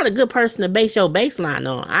 that's not a good person to base your baseline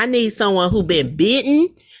on. I need someone who been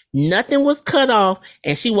bitten, nothing was cut off,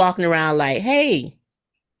 and she walking around like, hey,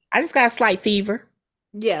 I just got a slight fever.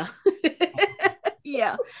 Yeah.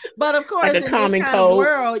 Yeah. But of Like course, a in this common kind of cold.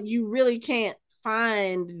 world, you really can't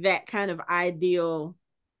find that kind of ideal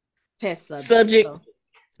test subject. Subject. So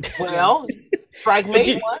Well, Strike But made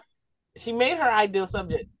you, one. She made her ideal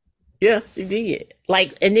subject. yeah, she did.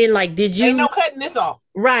 Like, and then like, did Ain't you no cutting this off.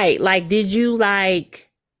 right? Like, did you like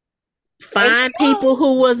And find people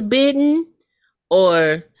who was bitten,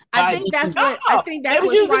 or I by think did that's you what I no, think they that's was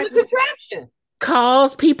what using the Shrike was. contraption.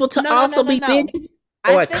 cause people to No, no, no, also no, be no. bitten,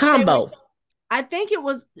 I or a think they were. combo? I think it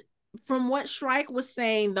was from what Shrike was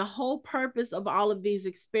saying. The whole purpose of all of these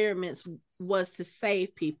experiments was to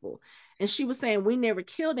save people, and she was saying we never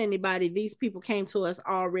killed anybody. These people came to us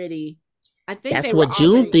already. I think That's they were what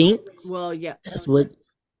June already. thinks. Well, yeah. That's what.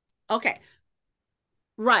 Okay.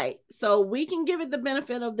 Right. So we can give it the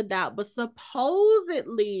benefit of the doubt, but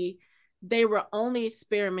supposedly they were only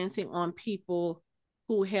experimenting on people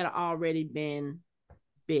who had already been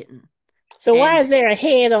bitten. So why And is there a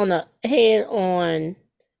head on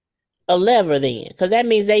a lever then? Because that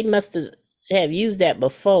means they must have used that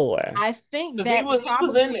before. I think Because that's he was in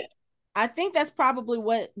probably it. I think that's probably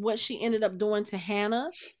what she ended up doing to Hannah.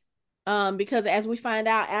 Because as we find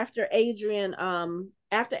out after Adrian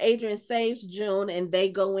saves June and they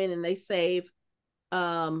go in and they save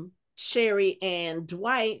Sherry and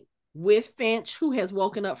Dwight with Finch, who has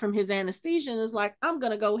woken up from his anesthesia and is like, I'm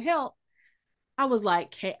gonna go help. I was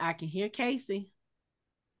like, I can hear Casey.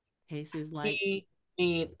 Casey's like, He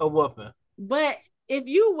need a whooping. but if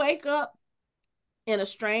you wake up in a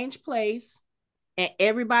strange place and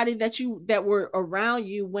everybody that were around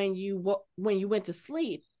you when you went to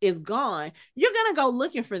sleep is gone, you're gonna go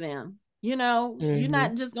looking for them. You're Hmm.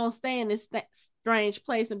 not just gonna stay in this strange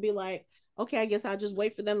place and be like, okay, I guess I'll just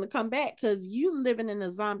wait for them to come back, because you living in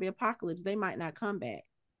a zombie apocalypse, they might not come back.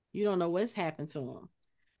 You don't know what's happened to them.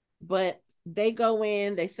 But they go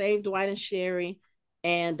in, they save Dwight and Sherry,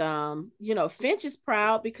 and Finch is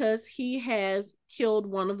proud because he has killed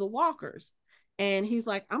one of the walkers. And he's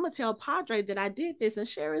like, I'm gonna tell Padre that I did this. And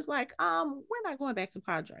Sherry's like, we're not going back to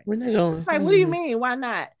Padre. Where they going? It's like, what do you Hmm. mean? Why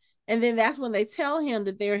not? And then that's when they tell him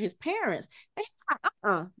that they're his parents. And he's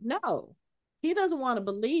like, no. He doesn't want to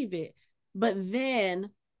believe it. But then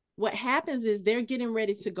what happens is they're getting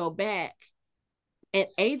ready to go back. And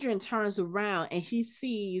Adrian turns around and he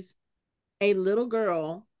sees a little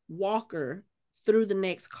girl, Walker, through the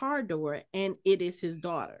next car door, and it is his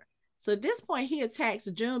daughter. So at this point, he attacks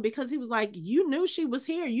June because he was like, you knew she was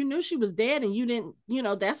here. You knew she was dead, and you didn't,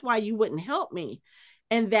 that's why you wouldn't help me.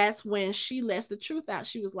 And that's when she lets the truth out.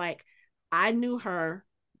 She was like, I knew her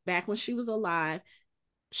back when she was alive.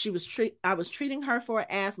 I was treating her for an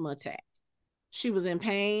asthma attack. She was in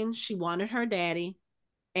pain. She wanted her daddy.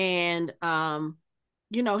 And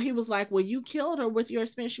he was like, well, you killed her with your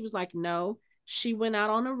experience. She was like, no, she went out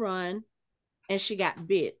on a run and she got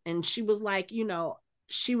bit. And she was like,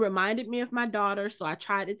 she reminded me of my daughter, so I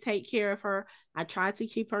tried to take care of her. I tried to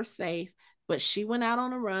keep her safe, but she went out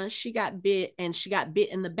on a run, she got bit, and she got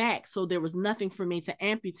bit in the back, so there was nothing for me to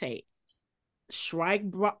amputate. Shrike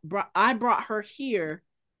I brought her here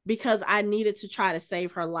because I needed to try to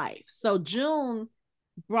save her life. So June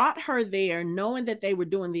brought her there knowing that they were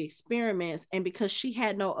doing the experiments, and because she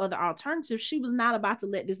had no other alternative, she was not about to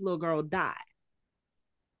let this little girl die.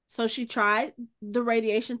 So she tried the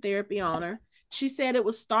radiation therapy on her. She said it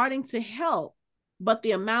was starting to help, but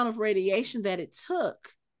the amount of radiation that it took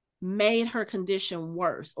made her condition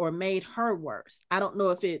worse, or made her worse. I don't know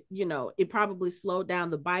if it probably slowed down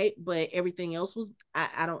the bite, but everything else was,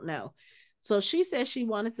 I don't know. So she said she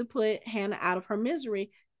wanted to put Hannah out of her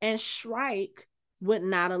misery, and Shrike would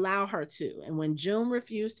not allow her to. And when June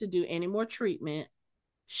refused to do any more treatment,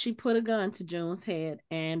 she put a gun to June's head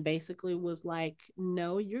and basically was like,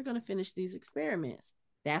 no, you're going to finish these experiments.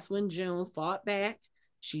 That's when June fought back.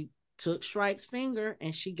 She took Shrike's finger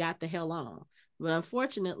and she got the hell on. But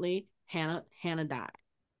unfortunately, Hannah died.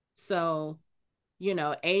 So,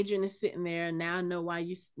 Adrian is sitting there. Now I know why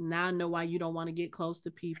you don't want to get close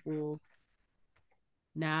to people.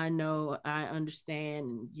 Now I know, I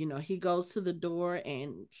understand. He goes to the door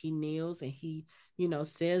and he kneels and he,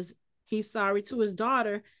 says he's sorry to his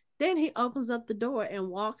daughter. Then he opens up the door and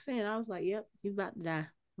walks in. I was like, yep, he's about to die.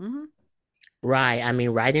 Mm-hmm. Right. I mean,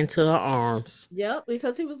 right into her arms, Yep,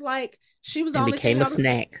 because he was like, and became a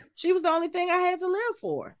snack. she was the only thing I had to live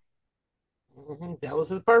for. That was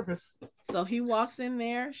his purpose. So he walks in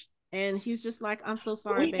there and he's just like, I'm so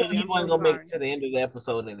sorry, We knew baby. he I'm so wasn't gonna make it sorry. to the end of the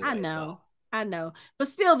episode I anyway. So know. I know. But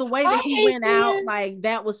still, the way that he hi, went out, Adrian. like,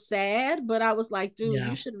 that was sad. But I was like, dude, you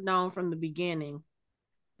Yeah. should have known from the beginning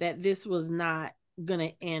that this was not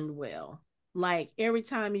gonna end well. Like, every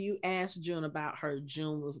time you asked June about her,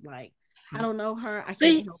 June was like, I don't know her. I can't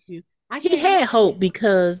But help you. I he can't had help you. hope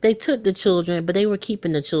because they took the children, but they were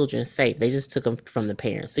keeping the children safe. They just took them from the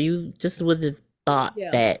parents. So you just would have thought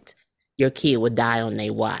Yeah. that your kid would die on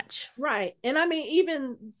their watch. Right. And I mean,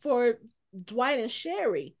 even for Dwight and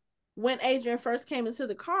Sherry, when Adrian first came into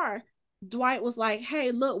the car, Dwight was like,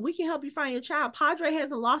 "Hey, look, we can help you find your child. Padre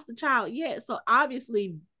hasn't lost the child yet." So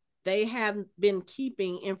obviously, they have been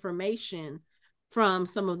keeping information from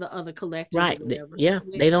some of the other collectors or Right. whatever. Yeah.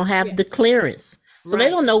 They Which, don't have yeah, the clearance. So they right,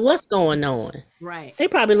 don't know what's going on. right. They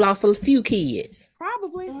probably lost a few kids.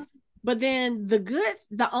 Probably. But then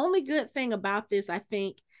the only good thing about this, I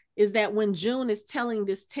think, is that when June is telling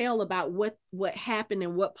this tale about what happened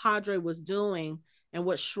and what Padre was doing and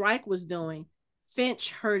what Shrike was doing,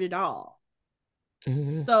 Finch heard it all.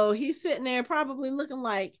 Hmm. So he's sitting there probably looking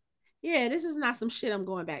like, yeah, this is not some shit I'm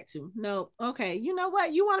going back to. No, okay. You know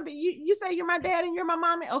what? You want to be you say you're my dad and you're my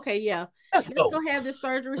mommy? Okay, yeah. Let's Let's go go. have this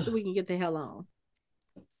surgery so we can get the hell on.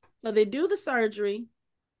 So they do the surgery.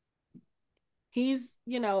 He's,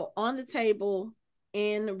 on the table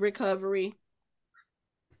in recovery.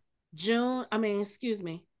 Excuse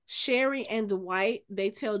me, Sherry and Dwight, they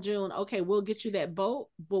tell June, okay, we'll get you that boat,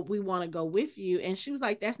 but we want to go with you. And she was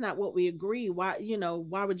like, that's not what we agree. Why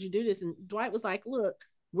would you do this? And Dwight was like, look,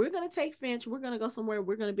 we're going to take Finch. We're going to go somewhere.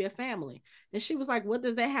 We're going to be a family. And she was like, what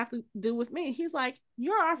does that have to do with me? He's like,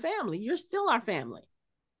 you're our family. You're still our family.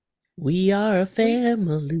 We are a We,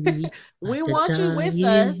 family, we like the want you with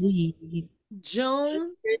giant us. we.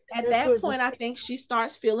 June, at that point, I think she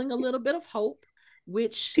starts feeling a little bit of hope,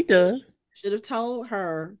 which She does. should have told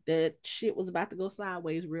her that shit was about to go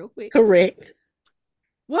sideways real quick. Correct.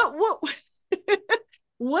 What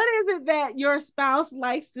what is it that your spouse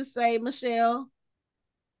likes to say, Michelle?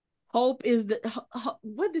 Hope is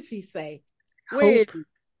what does he say? Where is Hope. he?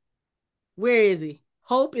 Where is he?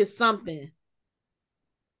 Hope is something.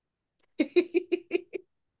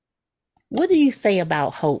 What do you say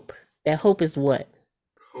about hope? That hope is what?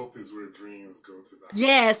 Hope is where dreams go to die.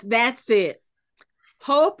 Yes, that's it.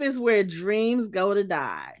 Hope is where dreams go to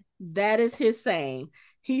die. That is his saying.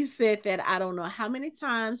 He said that I don't know how many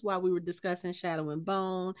times while we were discussing Shadow and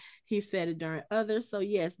Bone. He said it during others. So,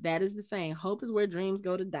 yes, that is the saying. Hope is where dreams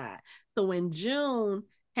go to die. So, when June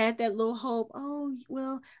had that little hope, oh,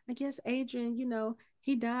 well, I guess Adrian,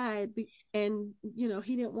 he died and,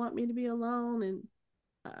 he didn't want me to be alone. And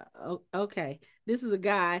okay, this is a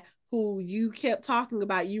guy who you kept talking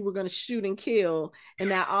about you were going to shoot and kill, and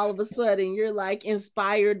now all of a sudden you're like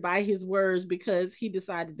inspired by his words because he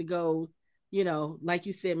decided to go, like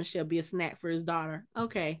you said, Michelle, be a snack for his daughter.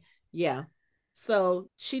 Okay, yeah. So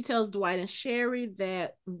she tells Dwight and Sherry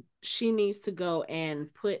that she needs to go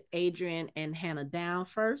and put Adrian and Hannah down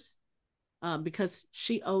first, because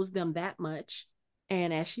she owes them that much.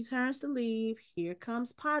 And as she turns to leave, here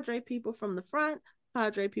comes Padre people from the front,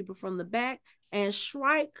 Padre people from the back, and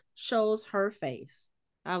Shrike shows her face.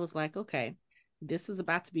 I was like, okay, this is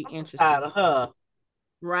about to be I'm tired interesting. of her.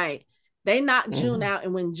 Right. They knock June Mhm. out,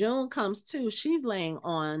 and when June comes to, she's laying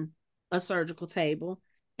on a surgical table.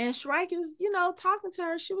 And Shrike is, talking to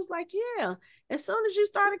her. She was like, yeah, as soon as you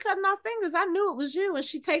started cutting off fingers, I knew it was you. And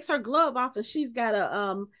she takes her glove off and she's got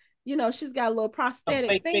a little A prosthetic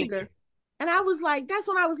fake finger. finger. And I was like, that's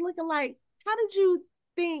when I was looking like, how did you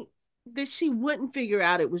think that she wouldn't figure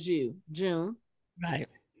out it was you, June? Right.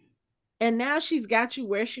 And now she's got you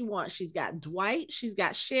where she wants. She's got Dwight, she's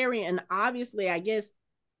got Sherry, and obviously, I guess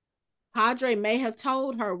Padre may have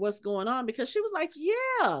told her what's going on because she was like,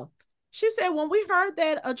 yeah. She said, when we heard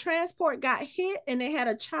that a transport got hit and they had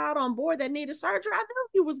a child on board that needed surgery, I knew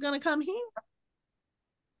you was going to come here.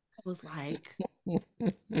 I was like,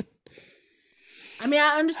 I mean,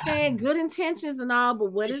 I understand good intentions and all,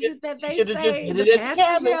 but what is it that She they should have just say? did The it at the path to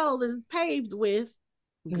cabin. hell is paved with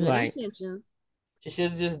good Right. intentions. She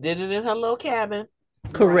should have just did it in her little cabin.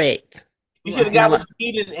 Right, Correct. You should It's have right. got not what like,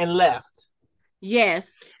 you needed and left.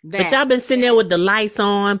 Yes, but that. y'all been sitting there with the lights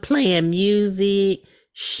on, playing music,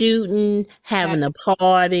 shooting, having a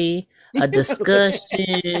party, a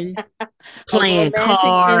discussion, A playing romantic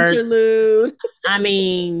cards. interlude. I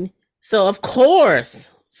mean, so of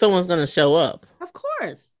course someone's gonna show up. Of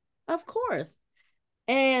course. Of course.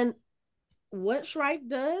 And what Shrike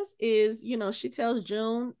does is, she tells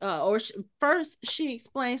June, first she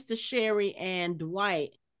explains to Sherry and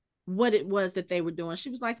Dwight what it was that they were doing. She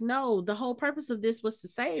was like, no, the whole purpose of this was to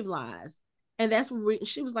save lives. And that's what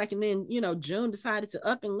she was like, and then, June decided to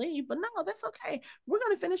up and leave, but no, that's okay. We're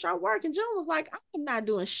going to finish our work. And June was like, I'm not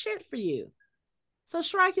doing shit for you. So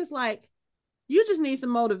Shrike is like, you just need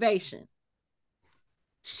some motivation.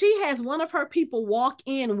 She has one of her people walk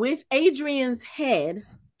in with Adrian's head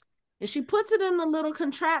and she puts it in a little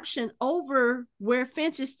contraption over where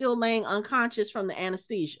Finch is still laying unconscious from the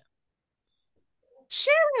anesthesia.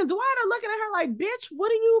 Sherry and Dwight are looking at her like, bitch,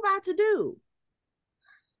 what are you about to do?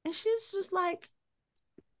 And she's just like,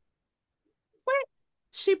 what?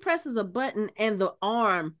 She presses a button and the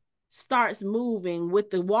arm starts moving with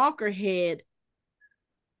the walker head.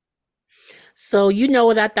 So you know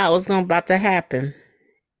what I thought was about to happen.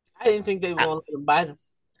 I didn't think they were I, going to let him bite him.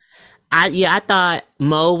 I thought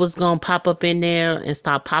Mo was gonna pop up in there and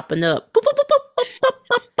start popping up. Boop, boop, boop, boop, boop,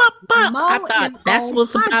 boop, boop, boop. I Mo thought is that's on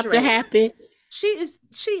what's about to hydrate. happen. She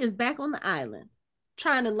is back on the island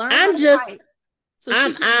trying to learn how I'm to just fight so she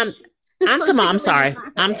I'm can I'm I'm so talking she about, I'm can live sorry. behind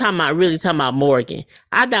her I'm daddy. talking about, really talking about Morgan.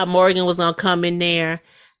 I thought Morgan was gonna come in there.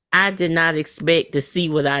 I did not expect to see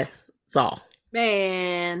what I saw.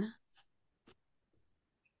 Man.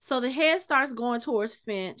 So the head starts going towards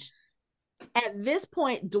Finch. At this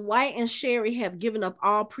point, Dwight and Sherry have given up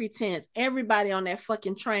all pretense. Everybody on that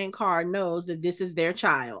fucking train car knows that this is their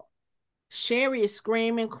child. Sherry is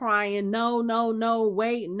screaming, crying, no, no, no,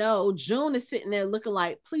 wait, no. June is sitting there looking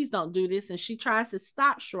like, please don't do this. And she tries to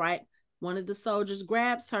stop Shrike. One of the soldiers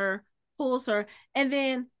grabs her, pulls her, and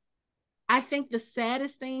then I think the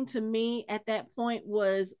saddest thing to me at that point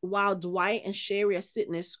was while Dwight and Sherry are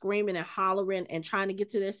sitting there screaming and hollering and trying to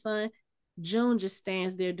get to their son, June just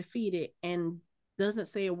stands there defeated and doesn't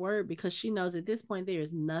say a word because she knows at this point there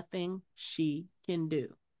is nothing she can do.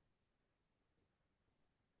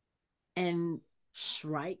 And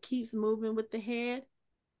Shrike keeps moving with the head.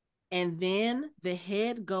 And then the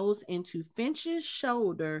head goes into Finch's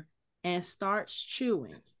shoulder and starts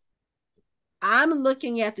chewing. I'm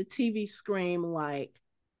looking at the TV screen like,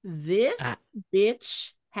 this I,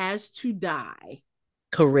 bitch has to die.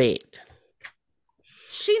 correct.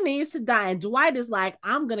 She needs to die. And Dwight is like,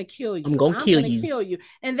 I'm going to kill I'm you. gonna I'm kill going to you. kill you.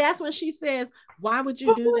 And that's when she says, why would you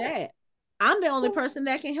For do what? that? I'm the only For person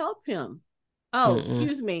that can help him. Oh, Mm-mm.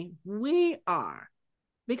 excuse me. We are.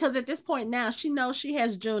 Because at this point now, she knows she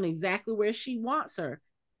has June exactly where she wants her.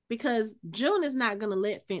 Because June is not going to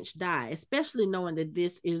let Finch die, especially knowing that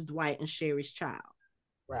this is Dwight and Sherry's child.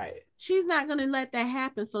 right. She's not going to let that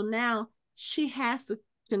happen. So now she has to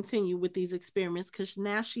continue with these experiments because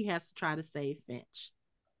now she has to try to save Finch.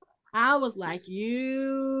 I was like,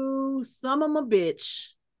 you son of a bitch.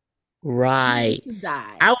 You need Right. to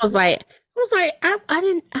die.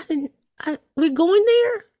 We going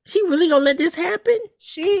there? She really gonna let this happen?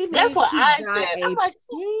 She That's needs what to I die said. I'm a like,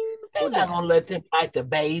 painful they're not death. going to let them bite the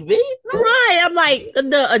baby. Not Right. I'm like,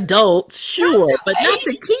 the adults, sure, the but not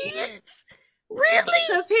the baby. kids. Really?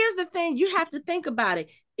 Because here's the thing, you have to think about it.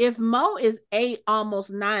 If Mo is 8, almost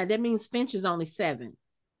 9, that means Finch is only 7.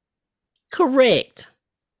 Correct.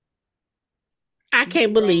 I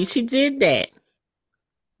can't believe Man. she did that.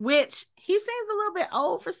 Which he seems a little bit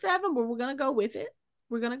old for 7, but we're gonna go with it.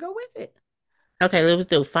 We're gonna go with it. Okay, let's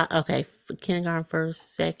do five. Okay, kindergarten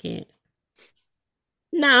first, second.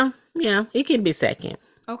 No, yeah, it can be second.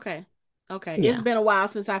 Okay. Okay. It's Yeah. been a while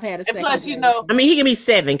since I've had a And second plus, grade. I mean, he can be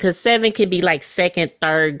 7 because 7 can be like second,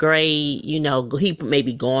 third grade. He may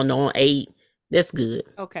be going on 8. That's good.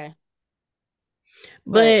 Okay.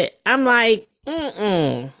 But But I'm like,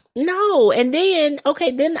 no. And then,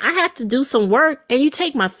 okay, then I have to do some work and you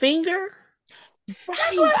take my finger. that's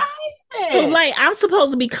right. what I So, said. like, I'm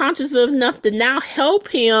supposed to be conscious enough to now help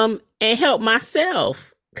him and help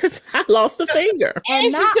myself because I lost a finger. And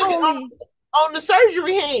And she not took it only on the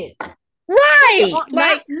surgery hand. Right. not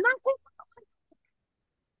Like,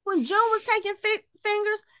 when June was taking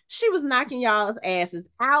fingers, she was knocking y'all's asses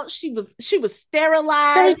out. She was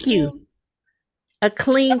sterilizing. thank you. A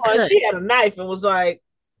clean cut. She had a knife and was like,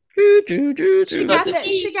 She cut got the that.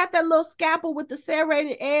 She cheese. got that little scalpel with the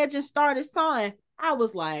serrated edge and started sawing. I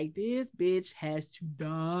was like, this bitch has to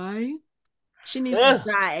die. She needs to Ugh,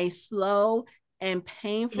 die a slow and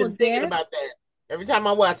painful even thinking death. about that. Every time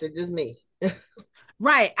I watch it, just me.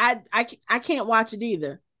 Right. I can't watch it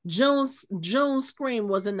either. June's scream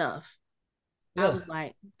was enough. I Ugh, was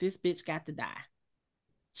like, this bitch got to die.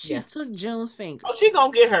 She yeah. took June's Oh, fingers. she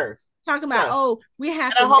gonna get hers. Talking about, Trust. oh, we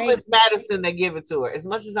have And I to hope make. it's Madison that give it to her. As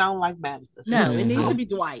much as I don't like Madison. No, it needs to Mhm. be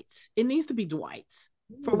Dwight's. It needs to be Dwight's.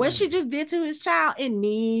 For what she Mm. just did to his child, it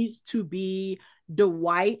needs to be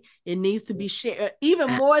Dwight. It needs to be Sherry.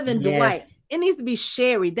 Even more than Dwight, Yes. it needs to be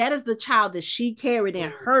Sherry. That is the child that she carried in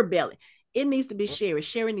her belly. It needs to be Sherry.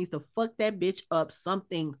 Sherry needs to fuck that bitch up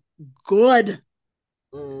something good.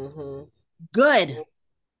 Mm-hmm. Good.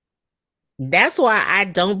 That's why I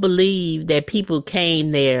don't believe that people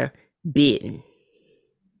came there bitten.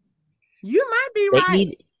 You might be They right.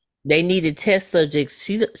 need they needed test subjects.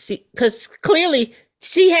 She because clearly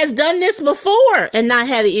she has done this before and not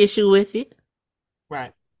had an issue with it.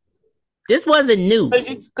 Right. This wasn't new.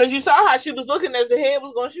 Because you saw how she was looking as the head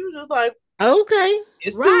was going. She was just like, Okay.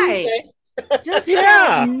 it's Right. Tuesday. Just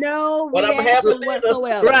have Yeah. no But I'm gonna have for reaction dinner.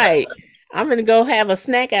 whatsoever. Right. I'm gonna go have a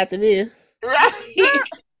snack after this. Right.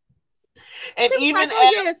 And She was like, even "Oh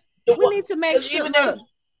as yes, the we need to make because sure. even as Look,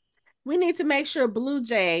 we need to make sure Blue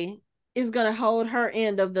Jay is gonna hold her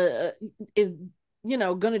end of the is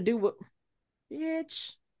gonna do what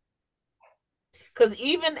bitch because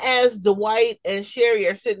even as Dwight and Sherry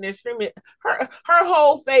are sitting there screaming, her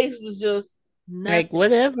whole face was just Like nothing.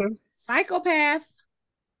 whatever. Psychopath,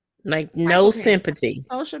 Like no psychopath, sympathy.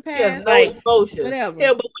 she has sociopath, no Like emotion. whatever.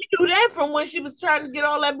 Hell, but we knew that from when she was trying to get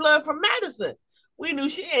all that blood from Madison. We knew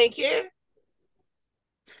she ain't care.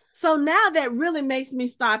 So now that really makes me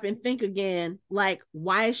stop and think again. Like,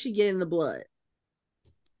 why is she getting the blood?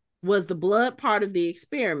 Was the blood part of the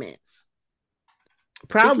experiments?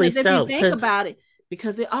 probably Because if you so. think Because about it,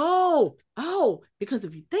 because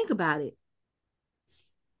if you think about it,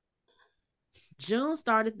 June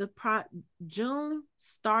started June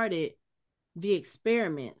started the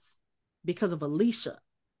experiments because of Alicia.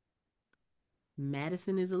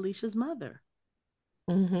 Madison is Alicia's mother.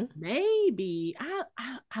 mm-hmm. Maybe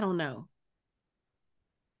I don't know.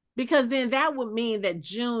 Because then that would mean that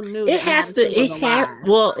June knew It that has to. Madison was It has. alive.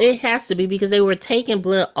 Well, it has to be because they were taking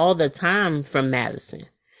blood all the time from Madison.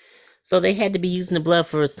 So they had to be using the blood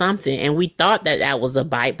for something. And we thought that that was a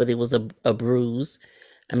bite, but it was a bruise.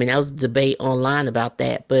 I mean, that was a debate online about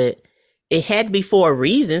that, but it had to be for a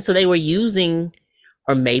reason. So they were using,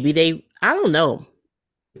 or maybe they, I don't know.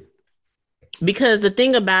 Because the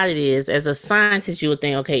thing about it is, as a scientist, you would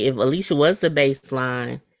think, okay, if Alicia was the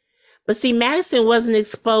baseline, but see, Madison wasn't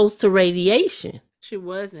exposed to radiation. She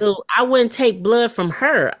wasn't. So I wouldn't take blood from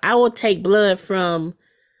her. I would take blood from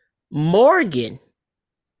Morgan,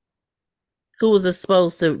 who was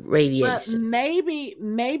exposed to But radiation. maybe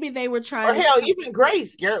they were Or trying to hell, say, even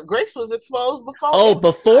Grace. Grace was exposed before Oh, everybody.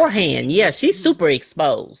 beforehand. Yeah, she's Mhm. super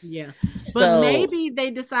exposed. Yeah. But So, maybe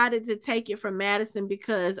they decided to take it from Madison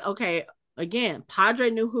because, okay, again, Padre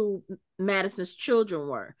knew who Madison's children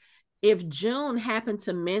were. If June happened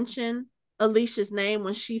to mention Alicia's name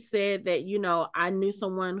when she said that, I knew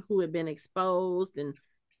someone who had been exposed and,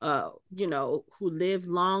 who lived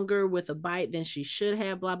longer with a bite than she should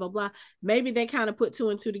have, blah, blah, blah. Maybe they kind of put two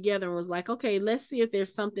and two together and was like, okay, let's see if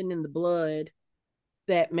there's something in the blood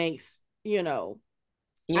that makes, I yeah.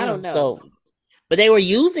 don't know. So, but they were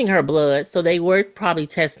using her blood. So they were probably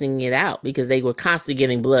testing it out because they were constantly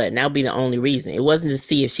getting blood. And that would be the only reason. It wasn't to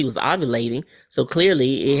see if she was ovulating. So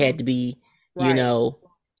clearly it had to be, you Right. know,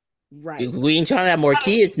 Right. we ain't trying to have more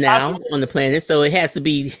kids now on the planet. So it has to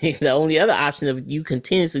be the only other option of you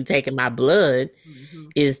continuously taking my blood Mm-hmm.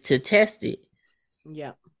 is to test it.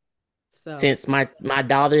 Yep. So, Since my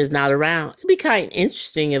daughter is not around, it'd be kind of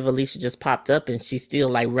interesting if Alicia just popped up and she's still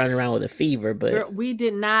like running around with a fever. But girl, we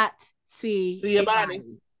did not see See your a body.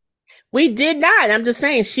 body. we did not. I'm just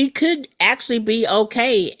saying she could actually be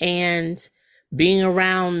okay and being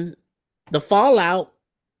around the fallout.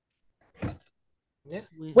 Yeah.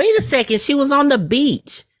 Wait a second, she was on the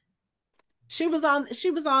beach. She was on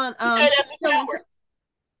She stayed she at the still went to tower.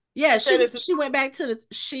 yeah, She stayed at the she went back to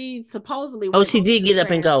she supposedly Oh, went she back did to the get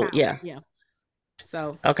up and Trans go. Tower. Yeah. Yeah.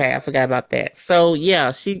 So Okay, I forgot about that. So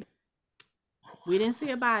yeah, we didn't see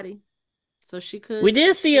a body. So she we could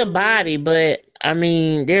did see a still be. body, but I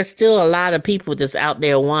mean, there's still a lot of people that's out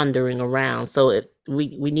there wandering around. So we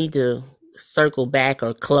need to circle back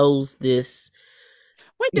or close this.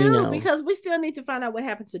 We You do know, because we still need to find out what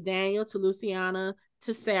happened to Daniel, to Luciana,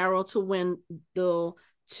 to Sarah, to Wendell,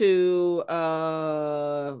 to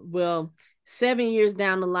well, 7 years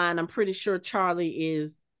down the line, I'm pretty sure Charlie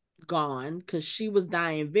is gone because she was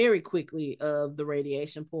dying very quickly of the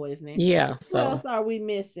radiation poisoning. yeah. Who else So are we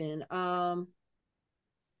missing?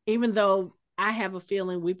 Even though I have a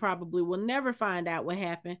feeling we probably will never find out what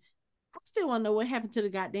happened, I still want to know what happened to the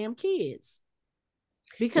goddamn kids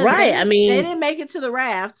because they right. I didn't they mean, didn't make it to the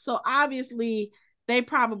raft, so obviously they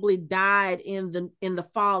probably died in the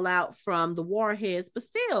fallout from the warheads. But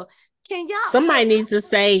still, can y'all somebody needs to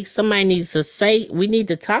say. Somebody needs to say. We need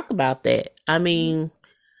to talk about that. I Mhm. mean,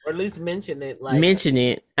 Or at least mention it. Like, mention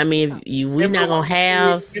it. I mean, Yeah. if you, we remember not the gonna ones we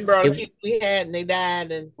have remember all the if kids we had and they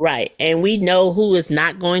died and right, and we know who is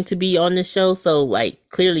not going to be on the show. So like,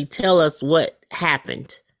 clearly tell us what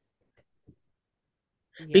happened.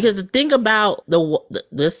 Yeah. Because the thing about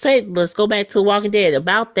let's go back to Walking Dead.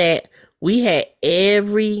 About that, we had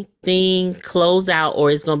everything close out,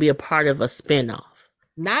 or it's gonna be a part of a spinoff.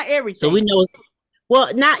 Not So we everything. know it's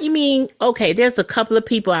well, not you mean okay. There's a couple of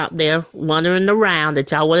people out there wandering around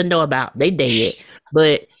that y'all want to know about. They dead,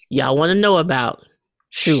 but y'all want to know about.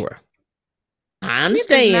 Sure, I People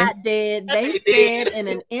understand. not dead. They they said did. in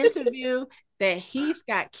an interview that Heath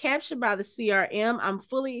got captured by the CRM. I'm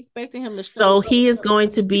fully expecting him to show So he is going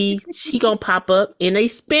to be, he gonna pop up in a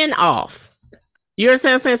spinoff. You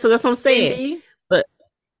understand what I'm saying? So that's what I'm saying. Indy.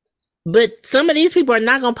 But some of these people are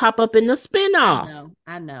not gonna pop up in the I spinoff. know,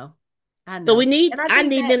 I know, I So know. And I I think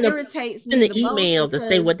need that them to irritates send me an the most email to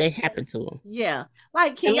say because what they happened to them. yeah,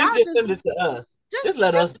 like can At y'all least just send it to us. just Just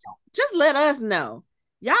let us just know. just let us know.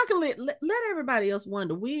 Y'all can let everybody else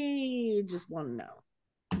wonder. We just want to know.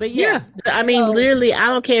 But yeah, Yeah, I mean, so literally, I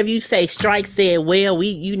don't care if you say Strike said, "Well,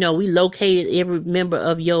 we located every member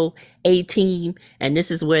of your A team, and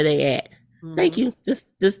this is where they at." Thank mhm. you. Just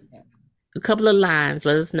a couple of lines.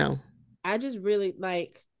 Let us know. I just really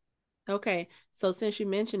like okay, so since you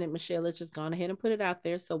mentioned it, Michelle, let's just go ahead and put it out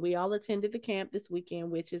there. So we all attended the camp this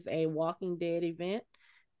weekend, which is a Walking Dead event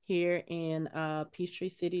here in Peachtree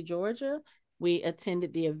City, Georgia. We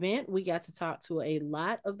attended the event. We got to talk to a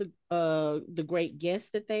lot of the great guests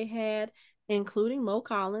that they had, including Mo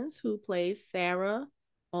Collins, who plays Sarah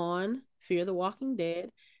on Fear the Walking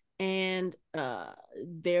Dead. And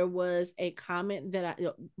there was a comment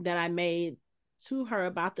that I made to her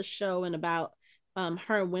about the show and about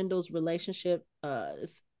her and Wendell's relationship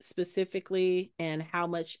specifically and how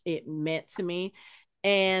much it meant to me.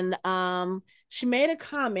 And she made a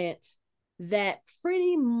comment that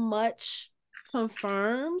pretty much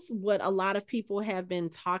confirms what a lot of people have been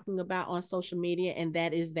talking about on social media, and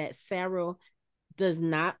that is that Sarah does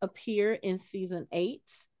not appear in season 8.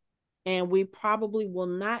 And we probably will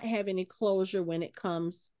not have any closure when it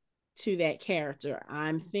comes to that character.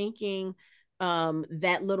 I'm thinking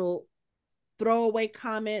that little throwaway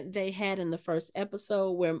comment they had in the first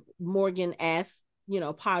episode where Morgan asked,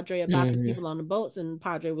 Padre about the Hmm. people on the boats, and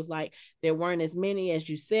Padre was like, there weren't as many as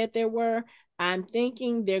you said there were. I'm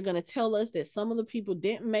thinking they're going to tell us that some of the people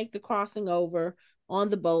didn't make the crossing over on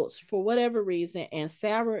the boats for whatever reason, and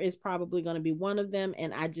Sarah is probably going to be one of them.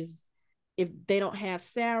 And if they don't have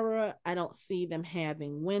Sarah, I don't see them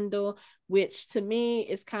having Wendell, which to me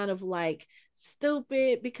is kind of like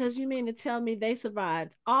stupid because you mean to tell me they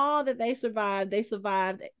survived all that they survived? They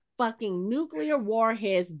survived fucking nuclear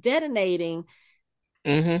warheads detonating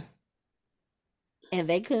Hmm. and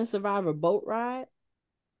they couldn't survive a boat ride?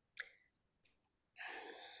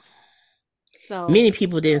 So, Many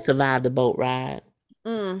people didn't survive the boat ride.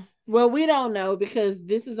 well, we don't know because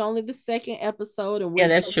this is only the second episode and Yeah,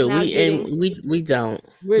 that's true. We don't.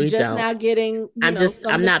 we're We just don't. now getting,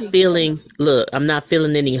 some of I'm the not people. feeling. Look, I'm not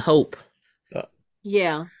feeling any hope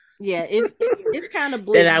Yeah. Yeah, it's kind of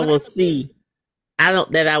that bleak, I but will see. I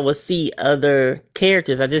don't that I will see other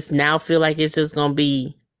characters. I just now feel like it's just gonna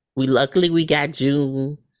be. We got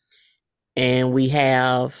June, and we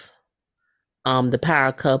have the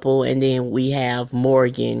power couple, and then we have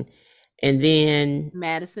Morgan, and then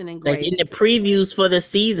Madison and like in Grace. the previews for the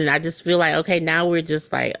season, I just feel like okay, now we're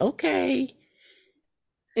just like okay,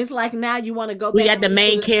 It's like now you want to go we back got and the listen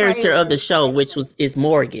main to the character of the trailer, show, which is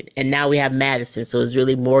Morgan, and now we have Madison. So it's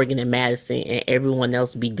really Morgan and Madison, and everyone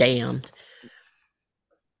else be damned.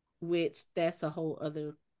 which that's a whole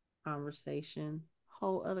other conversation.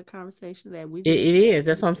 Whole other conversation that It is.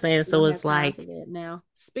 That's what I'm saying. we So don't it's have time for like, that now.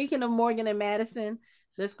 Speaking of Morgan and Madison,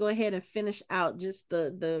 let's go ahead and finish out just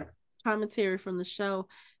the commentary from the show.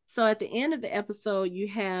 So at the end of the episode, you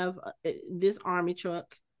have this army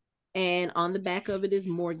truck, and on the back of it is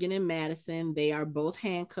Morgan and Madison. They are both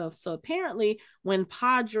handcuffed. So apparently, when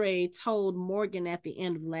Padre told Morgan at the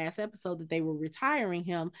end of the last episode that they were retiring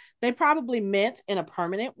him, they probably meant in a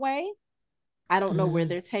permanent way. I don't know where mm,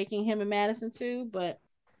 they're taking him and Madison to, but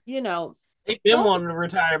you know, They've been both wanting to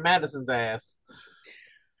retire Madison's ass.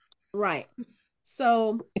 right.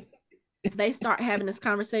 So they start having this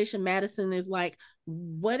conversation. Madison is like,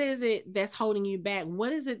 what is it that's holding you back?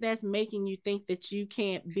 What is it that's making you think that you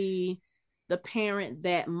can't be the parent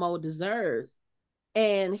that Mo deserves?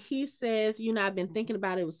 And he says, I've been thinking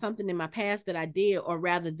about it. It was something in my past that I did, or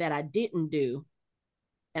rather that I didn't do.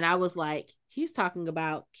 And I was like, he's talking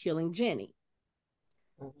about killing Jenny.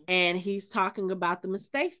 Mm-hmm. And he's talking about the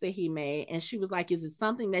mistakes that he made. And she was like, is it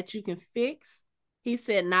something that you can fix? He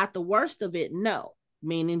said, not the worst of it, no,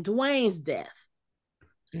 meaning Dwayne's death.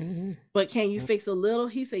 mm, But can you fix a little?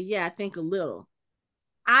 He said, yeah, I think a little.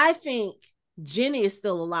 I think Jenny is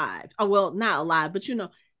still alive. Oh, well, not alive, but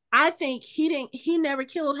I think he never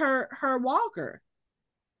killed her walker.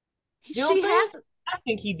 You don't She think? has. I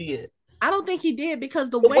think he did. I don't think he did because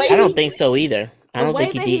The way I don't he think so either. I the don't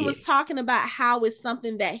think way he that he did. was talking about how it's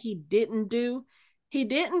something that he didn't do, he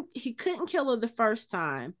couldn't kill her the first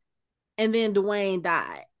time, and then Dwayne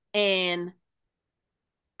died. And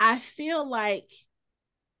I feel like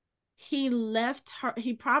he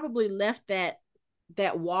probably left that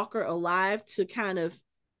that Walker alive to kind of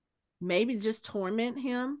maybe just torment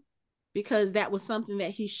him, because that was something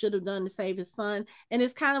that he should have done to save his son. And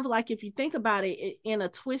it's kind of like, if you think about it in a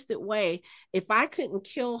twisted way, if I couldn't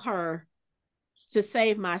kill her to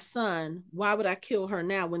save my son, why would I kill her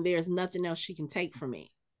now when there's nothing else she can take from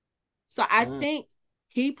me? So I think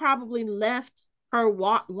he probably left her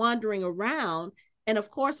wandering around. And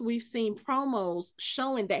of course, we've seen promos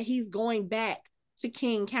showing that he's going back to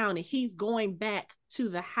King County. He's going back to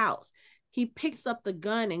the house. He picks up the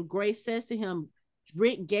gun, and Grace says to him,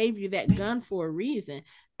 Rick gave you that gun for a reason.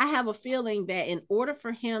 I have a feeling that in order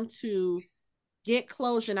for him to get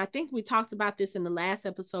closure, and I think we talked about this in the last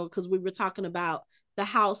episode, because we were talking about the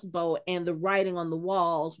houseboat and the writing on the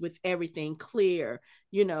walls with everything clear,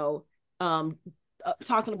 you know,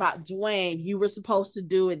 talking about Dwayne, you were supposed to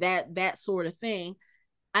do it, that sort of thing.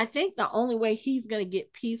 I think the only way he's going to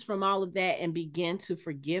get peace from all of that and begin to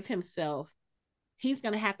forgive himself, he's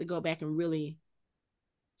going to have to go back and really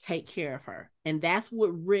take care of her. And that's what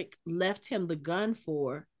Rick left him the gun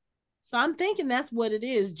for. So I'm thinking that's what it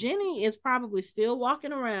is. Jenny is probably still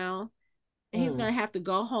walking around, and he's going to have to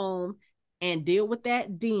go home and deal with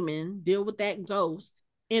that demon, deal with that ghost,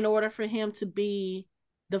 in order for him to be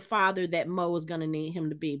the father that Mo is going to need him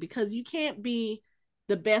to be. Because you can't be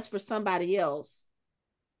the best for somebody else,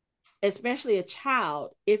 especially a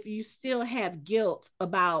child, if you still have guilt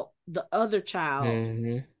about the other child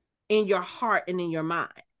in your heart and in your mind.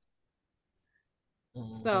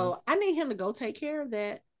 So I need him to go take care of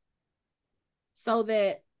that so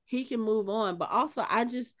that he can move on. But also, I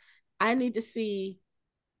need to see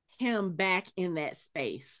him back in that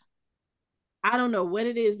space. I don't know what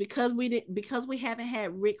it is, because we haven't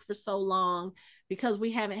had Rick for so long, because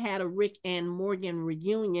we haven't had a Rick and Morgan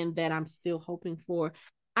reunion that I'm still hoping for.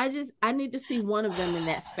 I need to see one of them in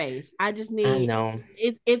that space. I just need, I know.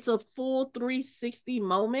 It's a full 360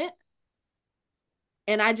 moment,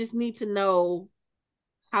 and I just need to know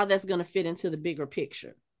how that's going to fit into the bigger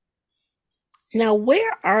picture. Now,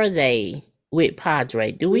 where are they with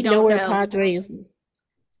Padre? Do we know where Padre is?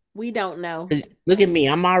 We don't know. Look at me.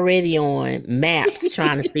 I'm already on maps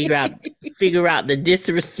trying to figure out the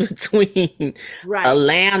distance between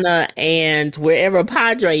Atlanta and wherever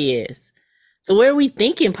Padre is. So where are we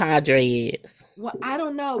thinking Padre is? Well, I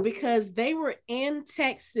don't know, because they were in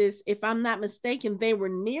Texas, if I'm not mistaken. They were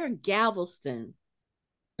near Galveston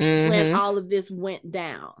when all of this went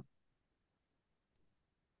down.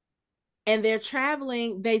 And they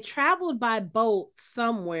traveled by boat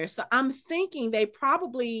somewhere. So I'm thinking they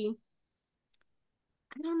probably,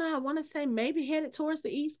 I don't know, I want to say maybe headed towards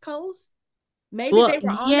the East Coast. Maybe they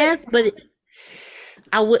were on but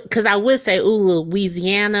I would say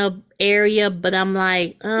Louisiana area, but I'm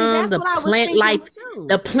like,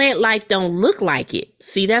 the plant life don't look like it.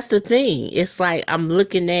 See, that's the thing. It's like I'm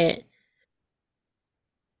looking at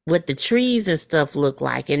what the trees and stuff look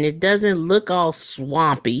like, and it doesn't look all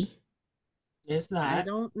swampy. It's not. I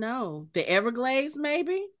don't know. The Everglades,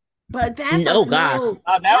 maybe? But that's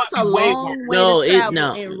that's a long way to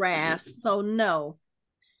travel in rafts. So no.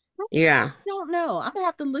 I don't know. I'm gonna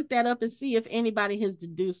have to look that up and see if anybody has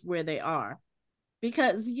deduced where they are.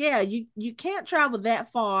 Because you can't travel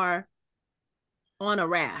that far on a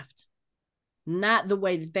raft. Not the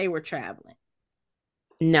way that they were traveling.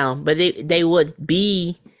 No, but they would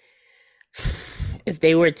be, if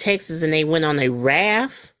they were in Texas and they went on a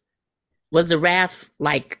raft. Was the raft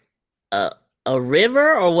like a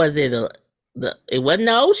river, or was it it wasn't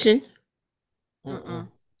the ocean?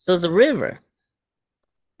 So it's a river.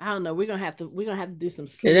 I don't know. We're gonna have to do some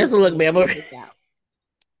sleuthing. It doesn't look bad. We're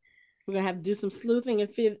gonna have to do some sleuthing and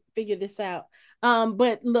figure this out.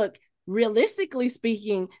 But look, realistically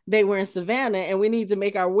speaking, they were in Savannah, and we need to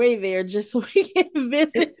make our way there just so we can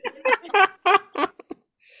visit.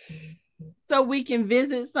 So we can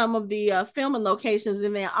visit some of the filming locations.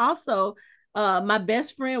 And then also, my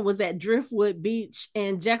best friend was at Driftwood Beach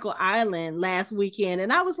and Jekyll Island last weekend.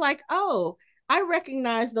 And I was like, oh, I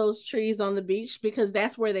recognize those trees on the beach, because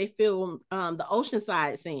that's where they filmed the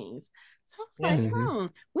oceanside scenes. So I was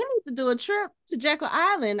like, we need to do a trip to Jekyll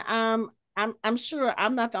Island. I'm sure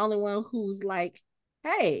I'm not the only one who's like,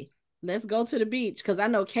 hey, let's go to the beach, because I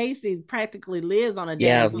know Casey practically lives on a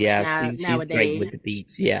damn beach nowadays. She's great with the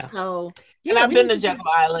beach. So and I've been to Jekyll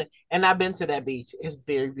Island, and I've been to that beach. It's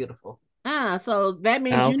very beautiful. So that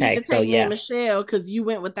means you need to take me and Michelle, because you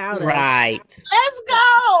went without us. Right. Let's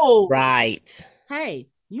go. Right. Hey,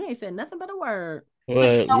 you ain't said nothing but a word.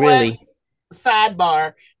 Well, really.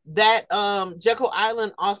 Sidebar: that Jekyll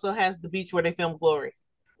Island also has the beach where they filmed Glory.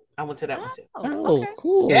 I went to that one too. Oh, okay.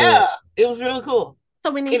 Cool. Yeah, it was really cool.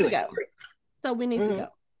 So we need to go.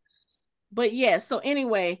 But yeah, so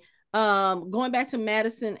anyway, going back to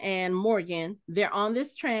Madison and Morgan, they're on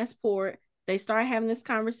this transport. They start having this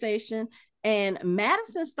conversation, and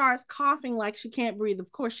Madison starts coughing like she can't breathe.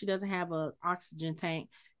 Of course, she doesn't have an oxygen tank,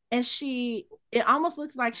 and it almost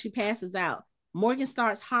looks like she passes out. Morgan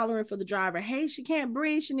starts hollering for the driver, "Hey, she can't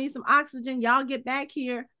breathe. She needs some oxygen. Y'all get back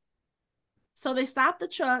here." So they stop the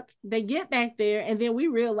truck, they get back there, and then we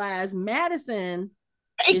realize Madison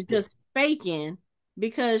is Faked it. just faking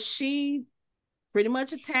because she pretty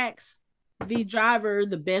much attacks the driver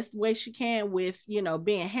the best way she can with,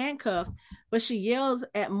 being handcuffed, but she yells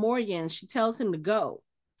at Morgan. She tells him to go.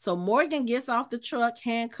 So Morgan gets off the truck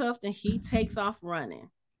handcuffed and he takes off running.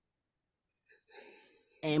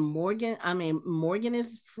 And Morgan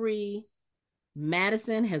is free.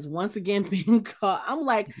 Madison has once again been caught. I'm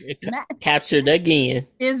like, Captured again.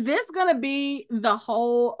 is this gonna be the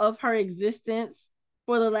whole of her existence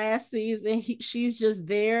for the last season? She's just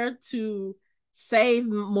there to save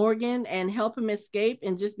Morgan and help him escape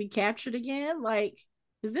and just be captured again. Like,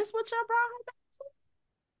 is this what y'all brought her back?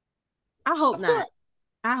 I hope not.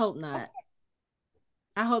 I hope not.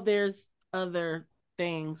 I hope there's other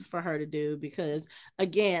things for her to do because,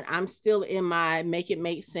 again, I'm still in my make it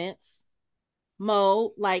make sense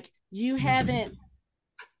mode. Like, you haven't,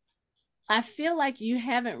 I feel like you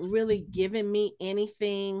haven't really given me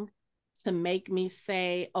anything to make me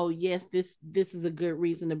say, "Oh yes, this is a good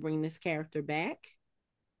reason to bring this character back."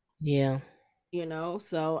 Yeah.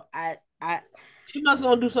 So I She must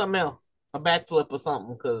gonna do something else, a backflip or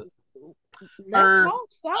something, because let's her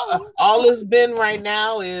hope so. all it's been right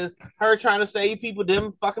now is her trying to save people,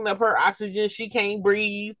 them fucking up her oxygen. She can't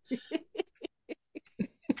breathe.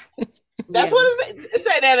 That's Yeah, what it's been.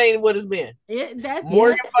 Say that ain't what it's been. Morgan that's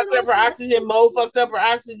fucked pretty up much her it. oxygen. Mo fucked up her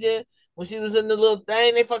oxygen when she was in the little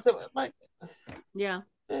thing. They fucked up. Like, Yeah,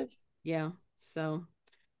 yeah. So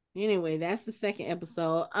anyway, that's the second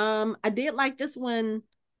episode. I did like this one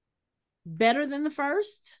better than the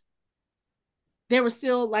first. There were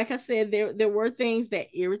still, like I said, there were things that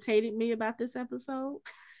irritated me about this episode.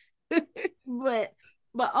 but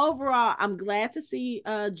overall, I'm glad to see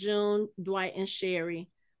June, Dwight, and Sherry.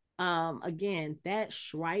 Again, that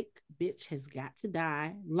Shrike bitch has got to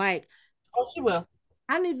die. Like, oh, she will.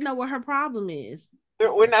 I need to know what her problem is.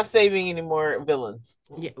 We're not saving any more villains.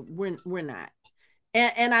 Yeah, we're not.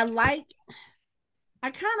 And I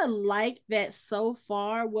kind of like that so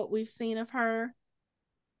far what we've seen of her.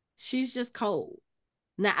 She's just cold.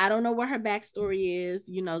 Now, I don't know what her backstory is.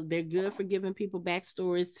 They're good for giving people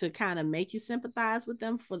backstories to kind of make you sympathize with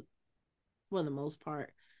them for the most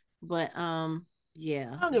part. But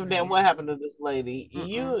yeah. I don't give a damn what happened to this lady.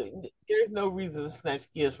 Mm-mm. There's no reason to snatch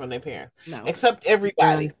kids from their parents, No. except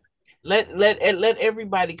everybody. Let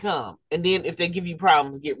everybody come, and then if they give you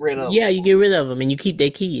problems, get rid of Yeah, them. you get rid of them and you keep their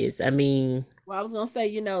kids. I mean, Well, I was gonna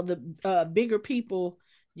say, the bigger people,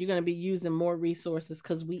 you're gonna be using more resources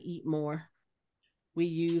because we eat more, we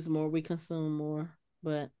use more, we consume more.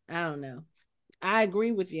 But I don't know. I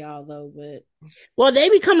agree with y'all though, but well, they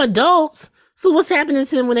become adults. So what's happening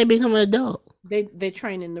to them when they become an adult? they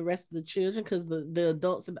training the rest of the children because the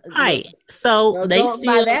adults, look, Right. So the they adults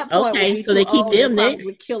by still that point will okay. be So too they keep old. They them there.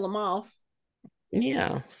 probably kill them off. Yeah. I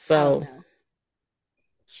don't So know. and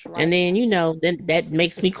Shrike. then then that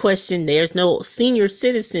makes me question. There's no senior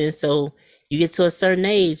citizens, so you get to a certain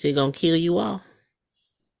age, they're gonna kill you off.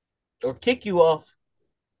 Or kick you off.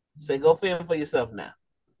 Say, go fend for yourself now.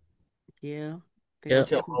 Yeah, they're gonna Yep.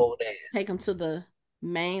 With your old take ass. them to the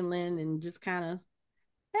mainland and just kind of,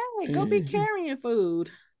 hey, go be Hmm. carrying food.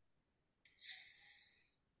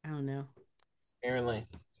 I don't know. Apparently.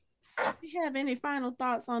 Do you have any final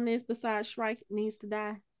thoughts on this besides Shrike needs to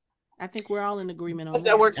die? I think we're all in agreement on That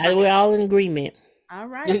that. works for me. We're all in agreement. All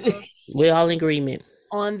right. Well, We're all in agreement.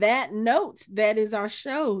 on that note, that is our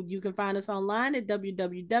show. You can find us online at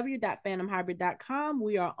www.fandomhybrid.com.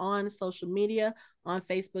 We are on social media on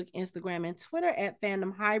Facebook, Instagram, and Twitter at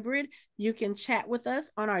Fandom Hybrid. You can chat with us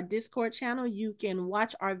on our Discord channel. You can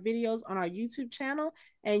watch our videos on our YouTube channel,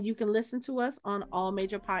 and you can listen to us on all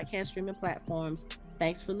major podcast streaming platforms.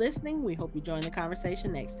 Thanks for listening. We hope you join the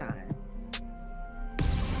conversation next time.